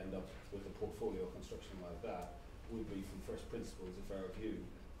we could end up with a portfolio construction like that would be from first principles if our view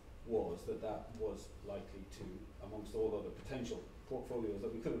was that was likely to, amongst all other potential portfolios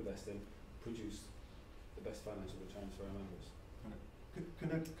that we could invest in, produce the best financial returns for our members.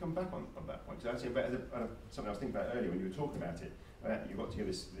 Can I come back on that point? Because actually, something I was thinking about earlier when you were talking about it, you've got to give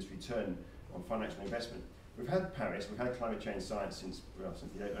this return on financial investment. We've had Paris, we've had climate change science since the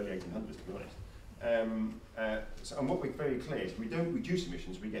early 1800s, to be honest. And what we're very clear is if we don't reduce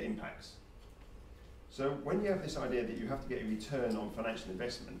emissions, we get impacts. So when you have this idea that you have to get a return on financial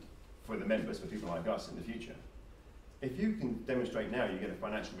investment for the members, for people like us in the future, if you can demonstrate now you get a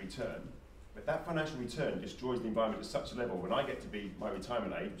financial return, but that financial return destroys the environment at such a level, when I get to be my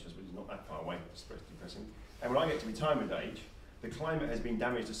retirement age, which is not that far away, it's depressing, and when I get to retirement age, the climate has been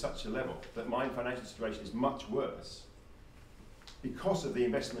damaged to such a level that my financial situation is much worse because of the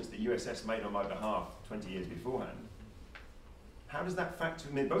investments that USS made on my behalf 20 years beforehand. How does that factor?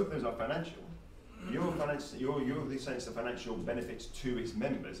 I mean, both of those are financial. You're saying it's the financial benefits to its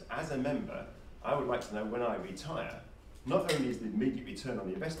members. As a member, I would like to know when I retire not only is the immediate return on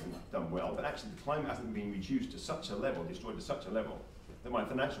the investment done well, but actually the climate hasn't been reduced to such a level, destroyed to such a level, that my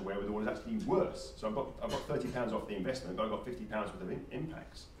financial wherewithal is actually worse. So I've got £30 off the investment, but I've got £50 worth of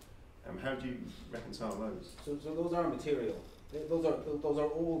impacts. How do you reconcile those? So those are material. Those are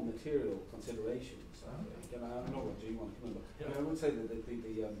all material considerations. Again, I don't know what you want to come in, but I would say that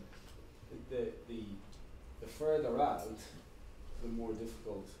the further out, the more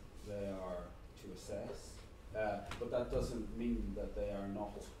difficult they are to assess. But that doesn't mean that they are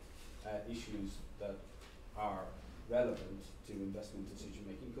not issues that are relevant to investment decision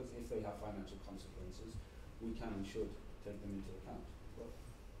making, because if they have financial consequences, we can and should take them into account. Well,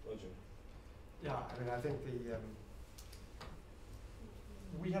 Roger. Yeah, I mean, I think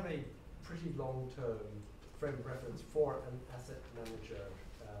we have a pretty long-term frame of reference for an asset manager.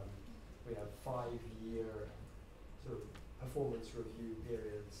 We have 5-year sort of performance review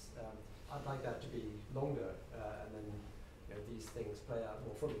periods. I'd like that to be longer, and then these things play out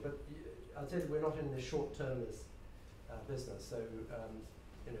more fully. But I'd say that we're not in the short-termist business. So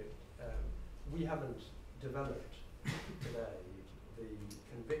we haven't developed today the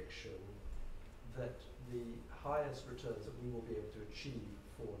conviction that the highest returns that we will be able to achieve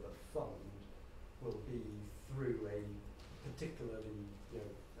for the fund will be through a particularly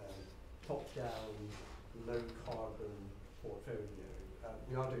top-down, low-carbon portfolio.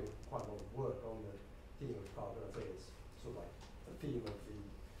 We are doing quite a lot of work on the theme of carbon. I think it's sort of like the theme of the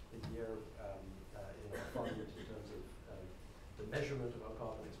year in our fund in terms of the measurement of our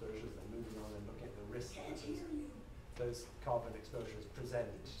carbon exposures, and moving on and looking at the risks that those carbon exposures present.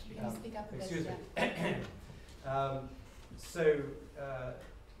 You can speak up a bit. Excuse me. I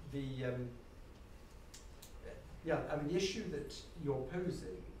mean, the issue that you're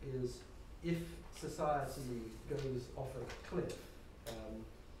posing is if society goes off a cliff,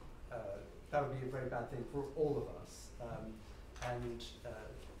 that would be a very bad thing for all of us.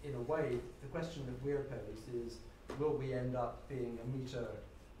 In a way, the question that we're posed is, will we end up being a metre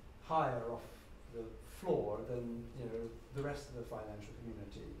higher off the floor than the rest of the financial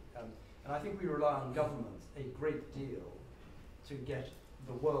community? And I think we rely on governments a great deal to get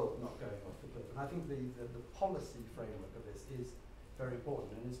the world not going off the cliff. And I think the policy framework of this is very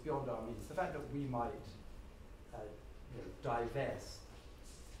important, and it's beyond our means. The fact that we might divest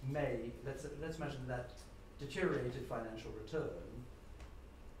let's imagine that deteriorated financial return,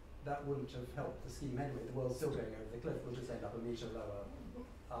 that wouldn't have helped the scheme anyway. The world's still going over the cliff. We'll just end up a metre lower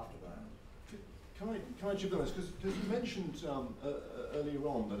after that. Can I chip on this? Because you mentioned earlier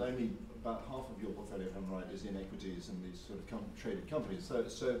on that only about half of your portfolio, if I'm right, is in equities and these sort of traded companies. So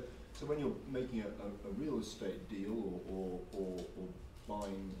when you're making a real estate deal or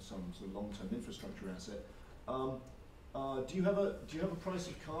buying some sort of long-term infrastructure asset, do you have a price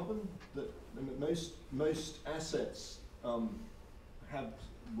of carbon? That most assets have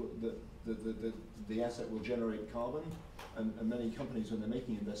the asset will generate carbon, and many companies, when they're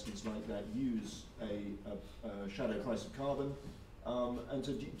making investments like that, use a shadow price of carbon. And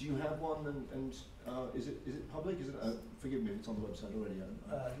so, do you have one? And is it public? Is it? Forgive me if it's on the website already.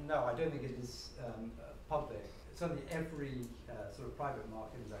 No, I don't think it is public. Certainly, every sort of private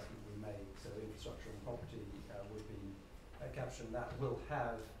market investment we make, so infrastructure and property, would be captured. That will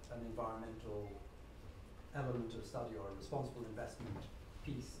have an environmental element of study or a responsible investment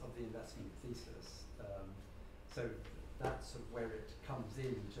piece of the investment thesis. So that's sort of where it comes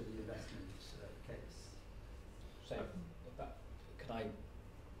into the investment case. So, but can I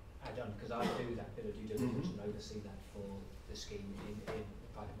add on, because I do that bit of due diligence and oversee that for the scheme in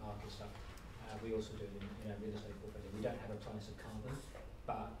private market stuff. We also do it in our real estate portfolio. We don't have a price of carbon,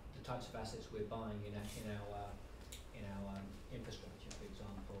 but the types of assets we're buying in our infrastructure, for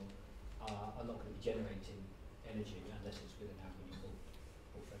example, are not going to be generating energy unless it's within our renewable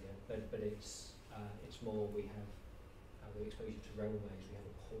portfolio. But it's more, we have the exposure to railways, we have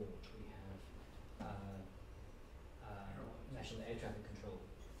a port, we have national air traffic control.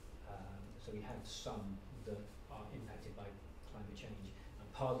 So we have some that are impacted by climate change. And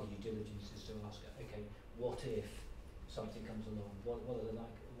part of the due diligence is to ask, okay, what if something comes along? What are the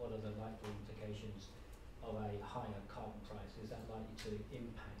likely implications of a higher carbon price? Is that likely to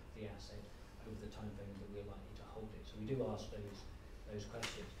impact the asset over the time frame that we're likely to hold it? So we do ask those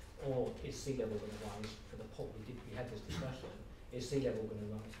questions. Or is sea level going to rise for the port? We had this discussion. Is sea level going to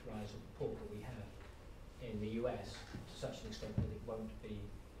rise at the port that we have in the US to such an extent that it won't be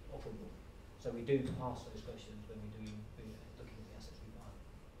operable? So we do ask those questions when we're looking at the assets we buy.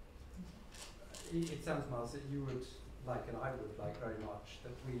 It sounds, Myles, that you would like, and I would like very much,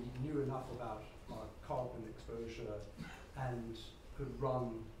 that we knew enough about our carbon exposure and could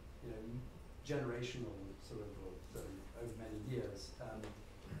run generational sort of, over many years,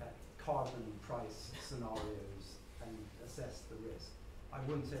 carbon price scenarios and assess the risk. I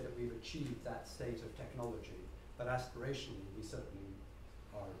wouldn't say that we've achieved that state of technology, but aspirationally we certainly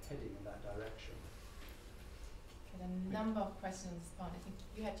are heading in that direction. Okay, a number of questions, Paul. I think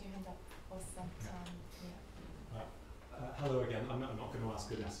you had your hand up for some time. Hello again. I'm not going to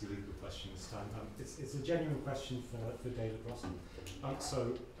ask a nasty legal question this time. It's a genuine question for David Rossen. I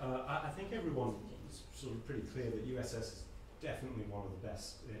think everyone is sort of pretty clear that USS is definitely one of the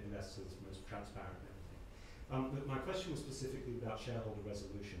best investors, most transparent and everything. But my question was specifically about shareholder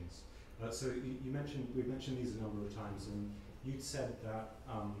resolutions. We've mentioned these a number of times, and you'd said that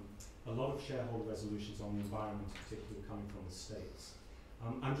a lot of shareholder resolutions on the environment, particularly coming from the States.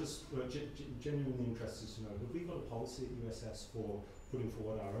 I'm just genuinely interested to know, have we got a policy at USS for putting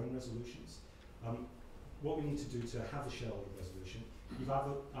forward our own resolutions? What we need to do to have a shareholder resolution, you've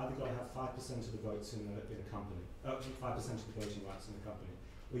either got to have 5% of the votes in a company, 5% of the voting rights in the company,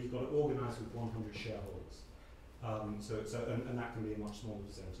 or you've got to organise with 100 shareholders. And that can be a much smaller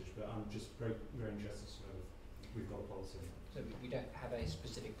percentage, but I'm just very, very interested to know if we've got a policy on that. So we don't have a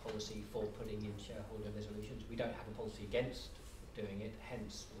specific policy for putting in shareholder resolutions. We don't have a policy against doing it,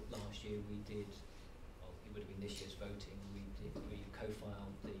 hence last year we did, well, it would have been this year's voting, we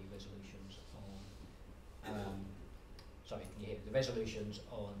co-filed the resolutions on, the resolutions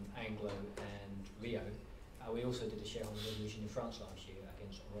on Anglo and Rio. We also did a shareholder resolution in France last year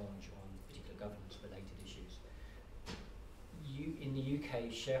against Orange on particular governance-related issues. In the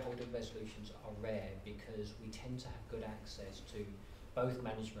UK, shareholder resolutions are rare because we tend to have good access to both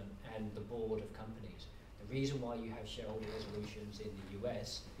management and the board of companies. The reason why you have shareholder resolutions in the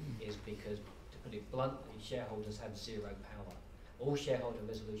US is because, to put it bluntly, shareholders have zero power. All shareholder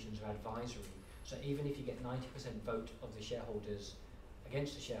resolutions are advisory, so even if you get 90% vote of the shareholders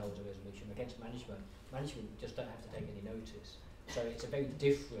against the shareholder resolution, against management, management just don't have to take any notice. So it's a very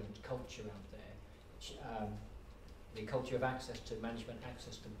different culture out there. The culture of access to management,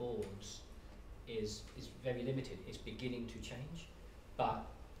 access to boards is very limited. It's beginning to change, but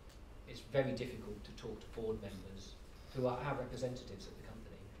it's very difficult to talk to board members who are our representatives at the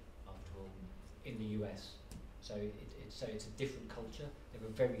company, after all, in the US. So it's a different culture. There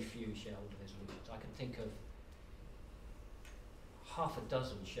are very few shareholder resolutions. I can think of half a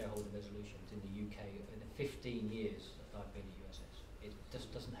dozen shareholder resolutions in the UK in the 15 years that I've been at USS. It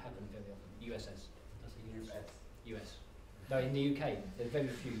just doesn't happen very often. USS. That's the US. US. No, in the UK, there are very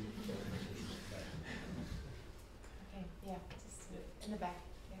few shareholder resolutions. Okay, yeah, just in the back.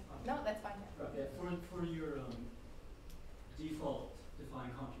 Yeah. No, that's fine. Yeah. Okay, for your default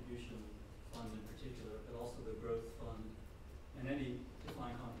defined contribution fund in particular, but also the growth fund and any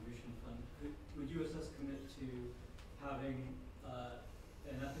defined contribution fund, would USS commit to having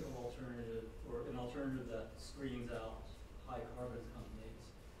an ethical alternative, or an alternative that screens out high carbon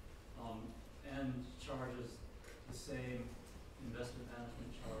companies and charges the same investment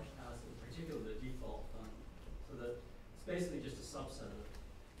management charge as in particular the default fund, so that it's basically just a subset of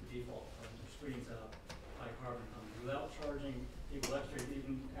the default fund, which screens out high carbon companies without charging people extra. You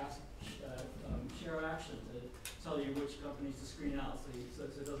even ask Share Action to tell you which companies to screen out, so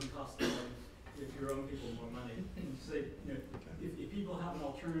it doesn't cost your own people more money. And so, if people have an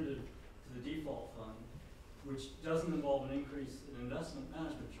alternative to the default fund, which doesn't involve an increase in investment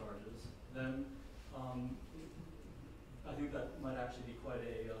management charges, then I think that might actually be quite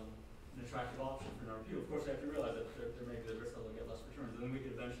an attractive option for an RPU. Of course, they have to realize that there may be the risk that they'll get less returns, and then we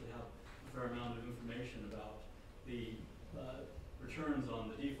could eventually have a fair amount of information about the returns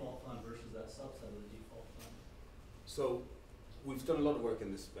on the default fund versus that subset of the default fund. So we've done a lot of work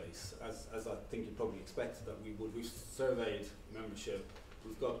in this space, as I think you probably expected that we would. We've surveyed membership.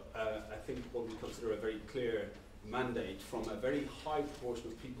 We've got, I think, what we consider a very clear mandate from a very high proportion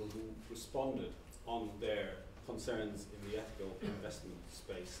of people who responded on their concerns in the ethical investment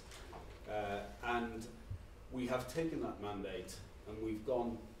space. And we have taken that mandate and we've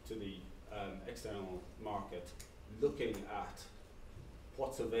gone to the external market looking at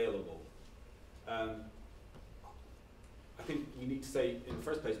what's available. I think we need to say, in the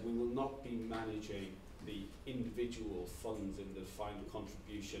first place, we will not be managing the individual funds in the defined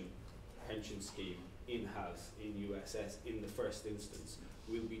contribution pension scheme in-house in USS in the first instance.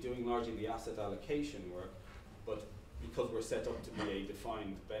 We'll be doing largely the asset allocation work, but because we're set up to be a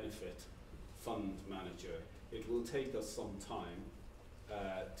defined benefit fund manager, it will take us some time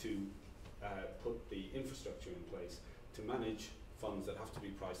to put the infrastructure in place to manage funds that have to be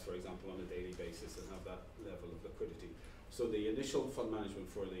priced, for example, on a daily basis and have that level of liquidity. So the initial fund management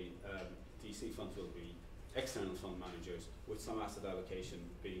for the DC funds will be external fund managers, with some asset allocation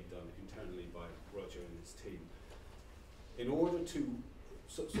being done internally by Roger and his team. In order to,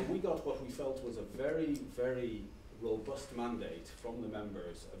 so we got what we felt was a very, very robust mandate from the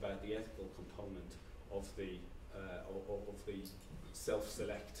members about the ethical component of the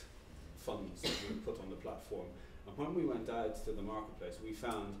self-select funds that we put on the platform. And when we went out to the marketplace, we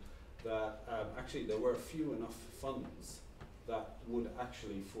found that actually there were few enough funds that would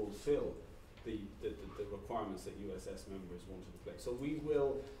actually fulfill the requirements that USS members wanted to play. So we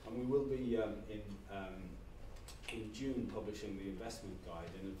will be in June publishing the investment guide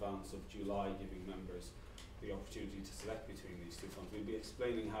in advance of July, giving members the opportunity to select between these two funds. We'll be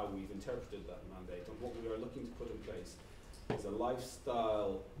explaining how we've interpreted that mandate, and what we are looking to put in place is a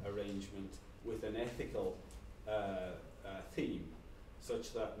lifestyle arrangement with an ethical theme,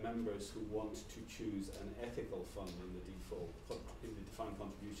 such that members who want to choose an ethical fund in the defined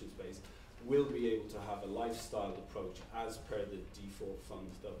contribution space will be able to have a lifestyle approach as per the default fund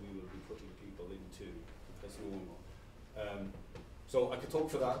that we will be putting people into as normal. So I could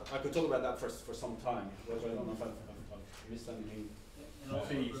talk about that for some time. But I don't know if I've missed anything.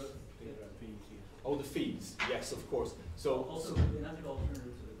 Fees. Oh, the fees. Yes, of course. So also an ethical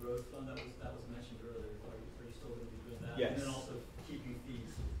alternative to the growth fund that was mentioned earlier. Are you still going to be doing that? Yes. And then also keeping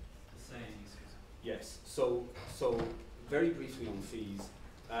fees the same. yes. So very briefly on fees.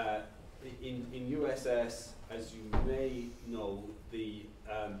 In USS, as you may know, the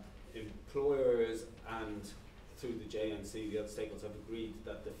employers and through the JNC, the other stakeholders have agreed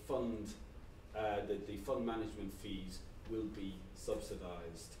that the fund management fees will be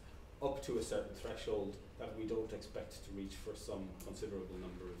subsidised up to a certain threshold that we don't expect to reach for some considerable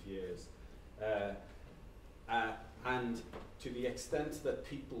number of years. And to the extent that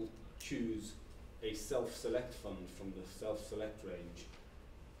people choose a self-select fund from the self-select range,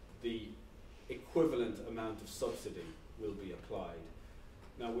 the equivalent amount of subsidy will be applied.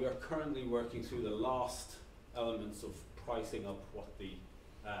 Now, we are currently working through the last elements of pricing up what the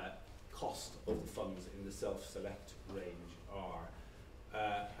cost of the funds in the self-select range are.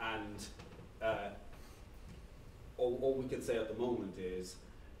 All we can say at the moment is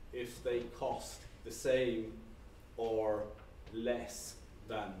if they cost the same or less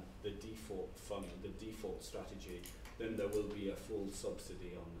than the default fund, the default strategy, then there will be a full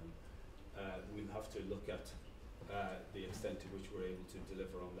subsidy on them. We'll have to look at the extent to which we're able to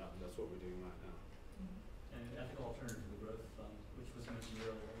deliver on that, and that's what we're doing right now. And an ethical alternative to the growth fund, which was mentioned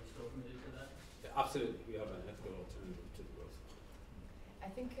earlier, are you still committed to that? Yeah, absolutely, we have an ethical alternative to the growth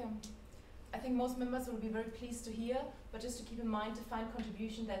fund. I think most members will be very pleased to hear, but just to keep in mind, defined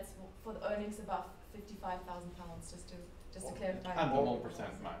contribution, that's for the earnings above £55,000, just to clarify. And the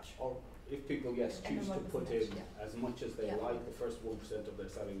 1% match. Or if people, yes, choose to put in as much as they Yeah. like, the first 1% of their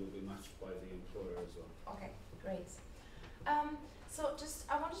salary will be matched by the employer as well. Okay, great. So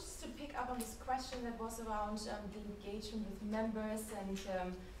I wanted just to pick up on this question that was around the engagement with members,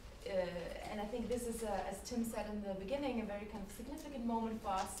 and I think this is, as Tim said in the beginning, a very kind of significant moment for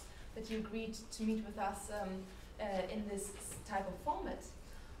us that you agreed to meet with us in this type of format.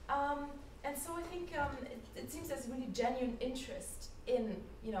 And so I think it seems there's really genuine interest in,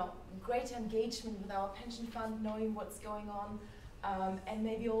 greater engagement with our pension fund, knowing what's going on, and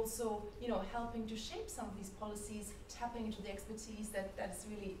maybe also, helping to shape some of these policies, tapping into the expertise that is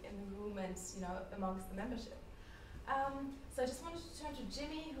really in the room and, amongst the membership. So I just wanted to turn to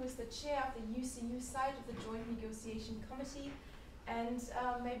Jimmy, who is the chair of the UCU side of the Joint Negotiation Committee, and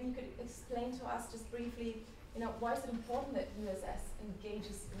maybe you could explain to us just briefly, why is it important that USS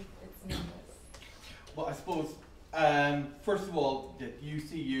engages with its members? Well, I suppose, first of all, that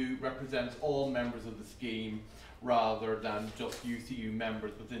UCU represents all members of the scheme rather than just UCU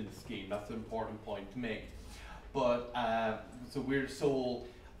members within the scheme. That's an important point to make. But, so we're the sole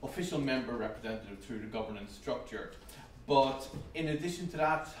official member representative through the governance structure. But in addition to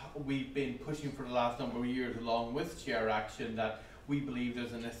that, we've been pushing for the last number of years, along with Share Action, that we believe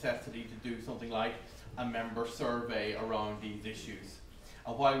there's a necessity to do something like a member survey around these issues.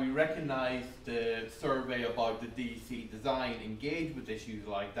 And while we recognise the survey about the DC design engage with issues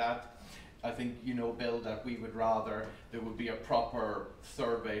like that, I think Bill, that we would rather there would be a proper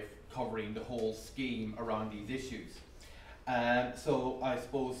survey covering the whole scheme around these issues. So I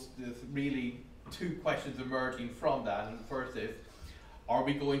suppose there's really two questions emerging from that. And the first is, are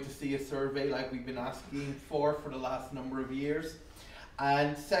we going to see a survey like we've been asking for the last number of years?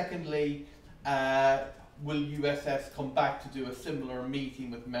 And secondly, will USS come back to do a similar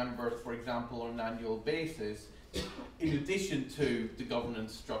meeting with members, for example, on an annual basis, in addition to the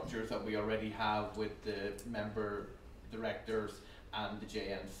governance structures that we already have with the member directors and the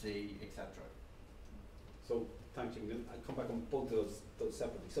JNC, etc.? So thank you. And I'll come back on both of those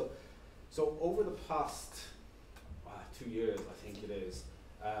separately. So over the past 2 years, I think it is,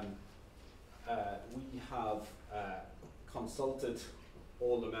 we have consulted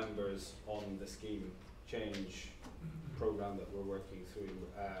all the members on the scheme change program that we're working through.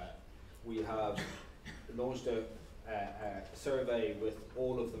 We have launched a survey with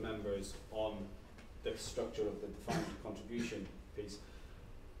all of the members on the structure of the defined contribution piece.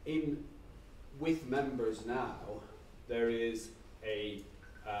 With members now, there is a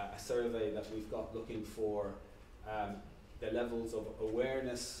survey that we've got looking for the levels of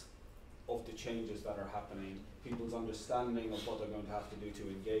awareness of the changes that are happening, people's understanding of what they're going to have to do to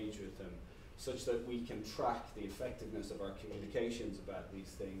engage with them, such that we can track the effectiveness of our communications about these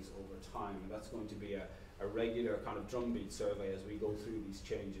things over time. And that's going to be a regular kind of drumbeat survey as we go through these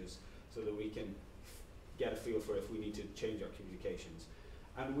changes, so that we can get a feel for if we need to change our communications.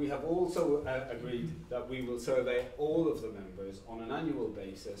 And we have also agreed that we will survey all of the members on an annual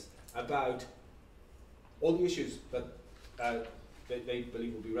basis about all the issues that they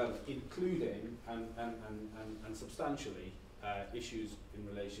believe will be relevant, including and substantially issues in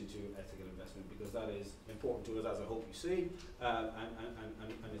relation to ethical investment, because that is important to us, as I hope you see, and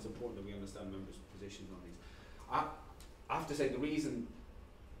it's important that we understand members' positions on these. I have to say, the reason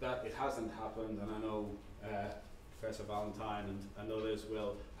that it hasn't happened, and I know Professor Valentine and others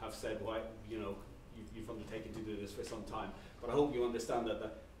will have said, why, you've undertaken to do this for some time, but I hope you understand that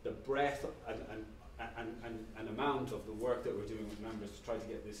the breadth and amount of the work that we're doing with members to try to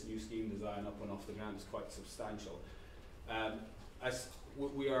get this new scheme design up and off the ground is quite substantial. As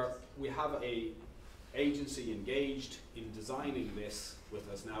we have a agency engaged in designing this with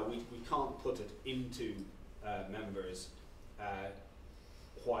us now. We can't put it into members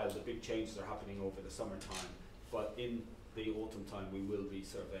while the big changes are happening over the summertime, but in the autumn time we will be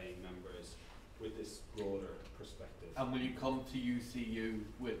surveying members with this broader perspective. And will you come to UCU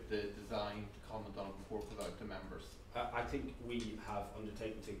with the design to comment on it before put out to members? I think we have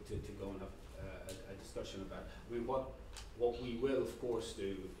undertaken to go and have a discussion about it. What we will of course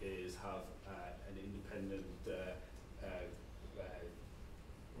do is have an independent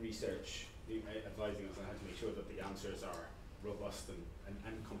research advising us on how to make sure that the answers are robust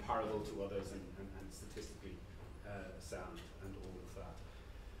and comparable to others and statistically sound and all of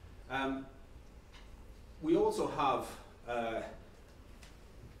that. We also have,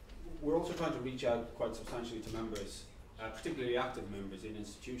 we're also trying to reach out quite substantially to members, particularly active members in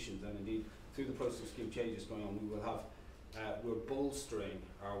institutions, and indeed through the process of scheme changes going on, we will have, we're bolstering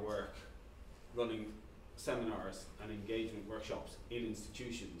our work running seminars and engagement workshops in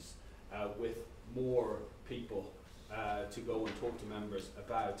institutions with more people to go and talk to members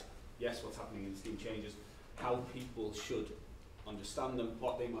about, yes, what's happening in scheme changes, how people should understand them,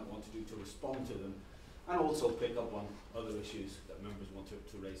 what they might want to do to respond to them, and also pick up on other issues that members want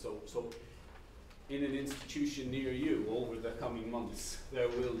to raise. So in an institution near you over the coming months, there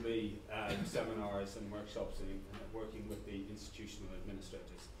will be seminars and workshops and working with the institutional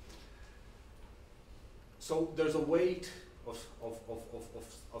administrators. So there's a weight of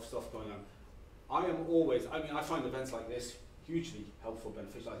stuff going on. I find events like this hugely helpful,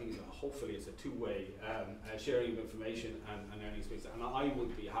 beneficial. I think hopefully it's a two-way sharing of information and learning space, and I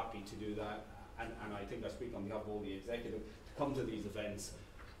would be happy to do that, and I think I speak on behalf of all the executive, to come to these events,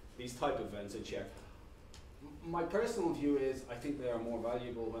 these type of events, and share. My personal view is I think they are more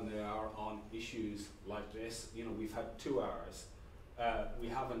valuable when they are on issues like this. You know, we've had 2 hours. We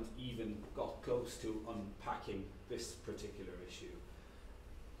haven't even got close to unpacking this particular issue.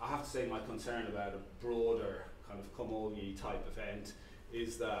 I have to say my concern about a broader kind of come-all-ye type event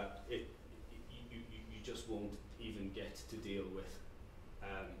is that you just won't even get to deal with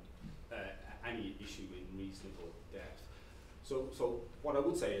any issue in reasonable depth. So what I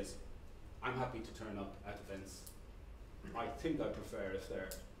would say is I'm happy to turn up at events. I think I prefer if they're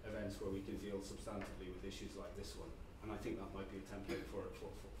events where we can deal substantively with issues like this one, and I think that might be a template for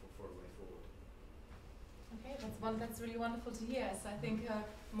a way forward. Okay, that's really wonderful to hear. So I think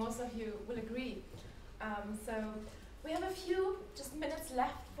most of you will agree. So we have a few just minutes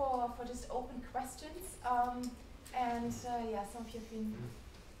left for just open questions, and yeah, some of you have been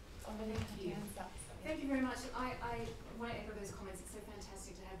already had your hands up. Thank you very much. I want to echo those comments. It's so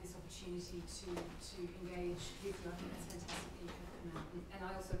fantastic to have this opportunity to engage with you. I think that's fantastic that you have come out. And I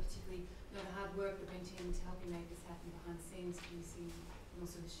also particularly know the hard work that went in to helping make this happen behind the scenes for UC, and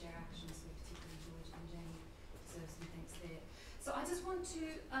also the share actions, so particularly George and Jamie deserve some thanks there. So I just want to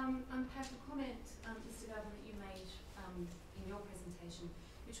unpack a comment, Mr. Gavin, that you made in your presentation,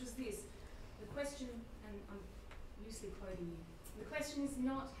 which was this. The question, and I'm loosely quoting you, the question is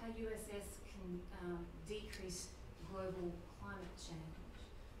not how USS can decrease global climate change.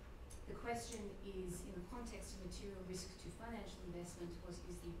 The question is, in the context of material risk to financial investment, what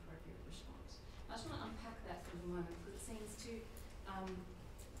is the appropriate response? I just want to unpack that for the moment because it seems to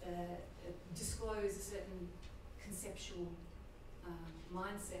disclose a certain conceptual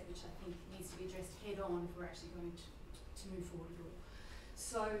mindset which I think needs to be addressed head on if we're actually going to move forward at all.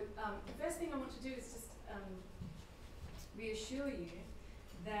 So the first thing I want to do is just reassure you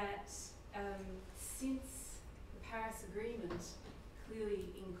that since the Paris Agreement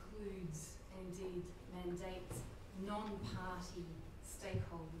clearly includes and indeed mandates non-party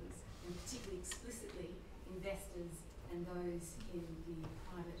stakeholders, and particularly explicitly investors and those in the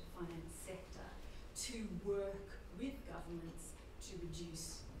private finance sector, to work with governments to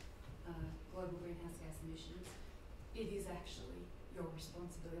reduce global greenhouse gas emissions, it is actually your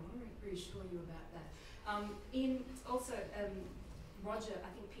responsibility. I want to reassure you about that. Roger, I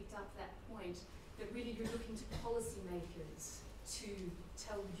think, picked up that point that really you're looking to policymakers to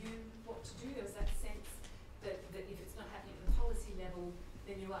tell you what to do. There's that sense that if it's not happening at the policy level,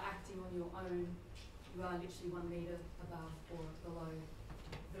 then you are acting on your own. You are literally 1 metre above or below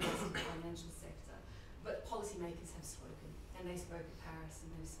the rest of the financial sector. But policymakers have spoken, and they spoke at Paris, and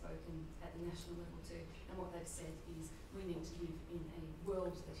they've spoken at the national level too. And what they've said is we need to live in a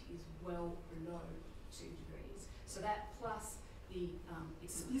world that is well below 2 degrees. So that plus the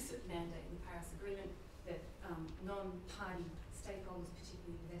explicit mandate in the Paris Agreement that non-party stakeholders,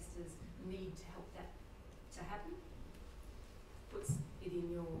 particularly investors, need to help that to happen, puts it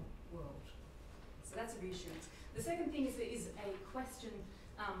in your world. So that's a reassurance. The second thing is there is a question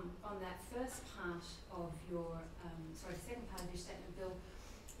on that first part of your, the second part of your statement, Bill,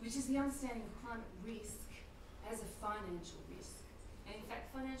 which is the understanding of climate risk as a financial risk. And in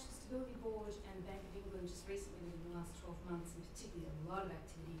fact, Financial Stability Board and the Bank of England just recently, in the last 12 months, and particularly a lot of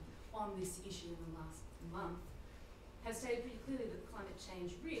activity on this issue in the last month, have stated pretty clearly that climate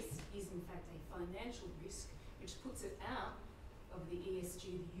change risk is in fact a financial risk, which puts it out of the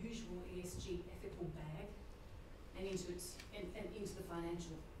ESG, the usual ESG ethical bag, and into the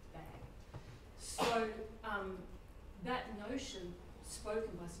financial bag. So that notion,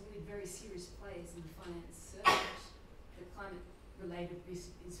 spoken by some really very serious players in the finance circuit, that climate-related risk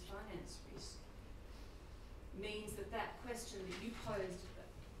is finance risk, means that that question that you posed but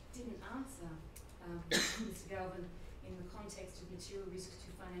didn't answer, Mr. Galvin, in the context of material risk to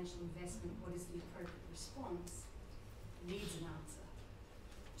financial investment, what is the appropriate response, needs an answer.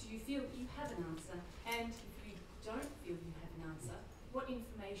 Do you feel you have an answer? And if you don't feel you have an answer, what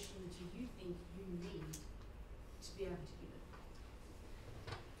information do you think you need to be able to give it?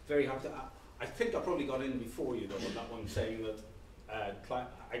 Very happy to. I think I probably got in before you though on that one, saying that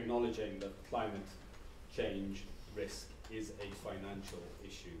acknowledging that climate change risk is a financial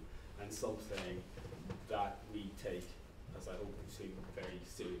issue and something that we take, as I hope you've seen, very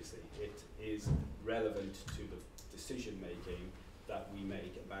seriously. It is relevant to the decision making that we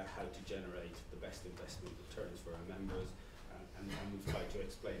make about how to generate the best investment returns for our members, and we've tried to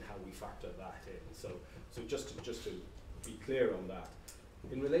explain how we factor that in. So just to be clear on that.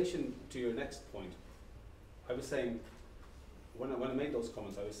 In relation to your next point, I was saying, when I made those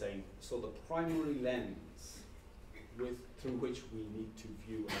comments, I was saying, so the primary lens through which we need to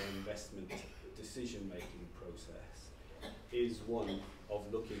view our investment decision-making process is one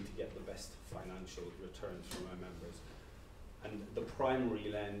of looking to get the best financial returns from our members. And the primary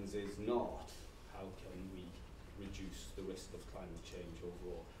lens is not how can we reduce the risk of climate change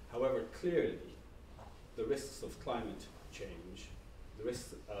overall. However, clearly, the risks of climate change, the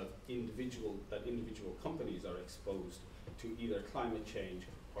risks of individual companies are exposed to either climate change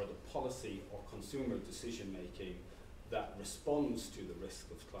or the policy or consumer decision making that responds to the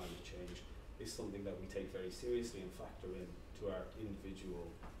risk of climate change is something that we take very seriously and factor into our individual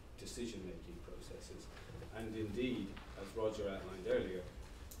decision making processes. And indeed, as Roger outlined earlier,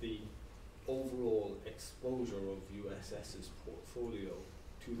 the overall exposure of USS's portfolio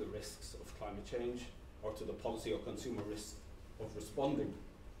to the risks of climate change or to the policy or consumer risks of responding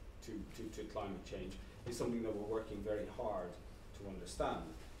to climate change is something that we're working very hard to understand.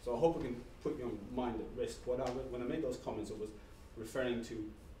 So I hope we can put your mind at risk. When I made those comments, it was referring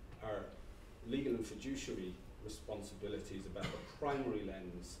to our legal and fiduciary responsibilities about the primary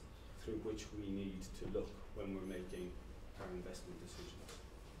lens through which we need to look when we're making our investment decisions.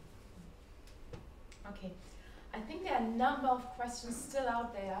 Okay. I think there are a number of questions still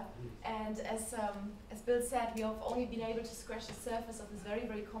out there, and as Bill said, we have only been able to scratch the surface of this very,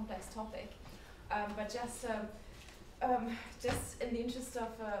 very complex topic. But just in the interest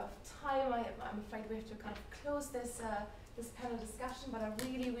of time, I'm afraid we have to kind of close this this panel discussion, but I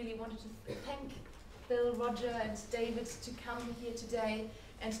really, really wanted to thank Bill, Roger, and David to come here today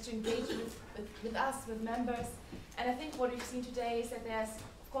and to engage with us, with members. And I think what we've seen today is that there's,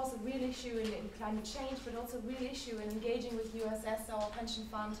 of course, a real issue in climate change, but also a real issue in engaging with USS, our pension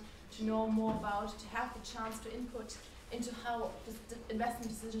fund, to know more about, to have the chance to input into how the investment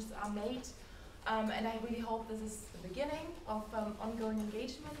decisions are made. And I really hope this is the beginning of ongoing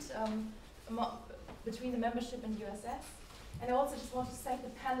engagement between the membership and USS. And I also just want to thank the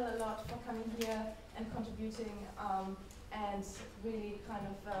panel a lot for coming here and contributing and really kind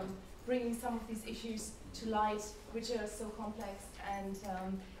of bringing some of these issues to light, which are so complex. And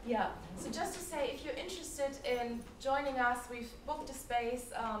yeah, so just to say, if you're interested in joining us, we've booked a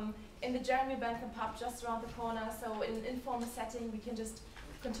space in the Jeremy Bentham pub just around the corner. So in an informal setting, we can just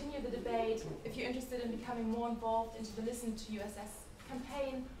continue the debate. If you're interested in becoming more involved into the Listen to USS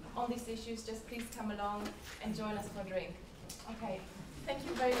campaign on these issues, just please come along and join us for a drink. Okay, thank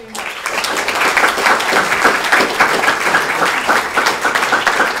you very, very much.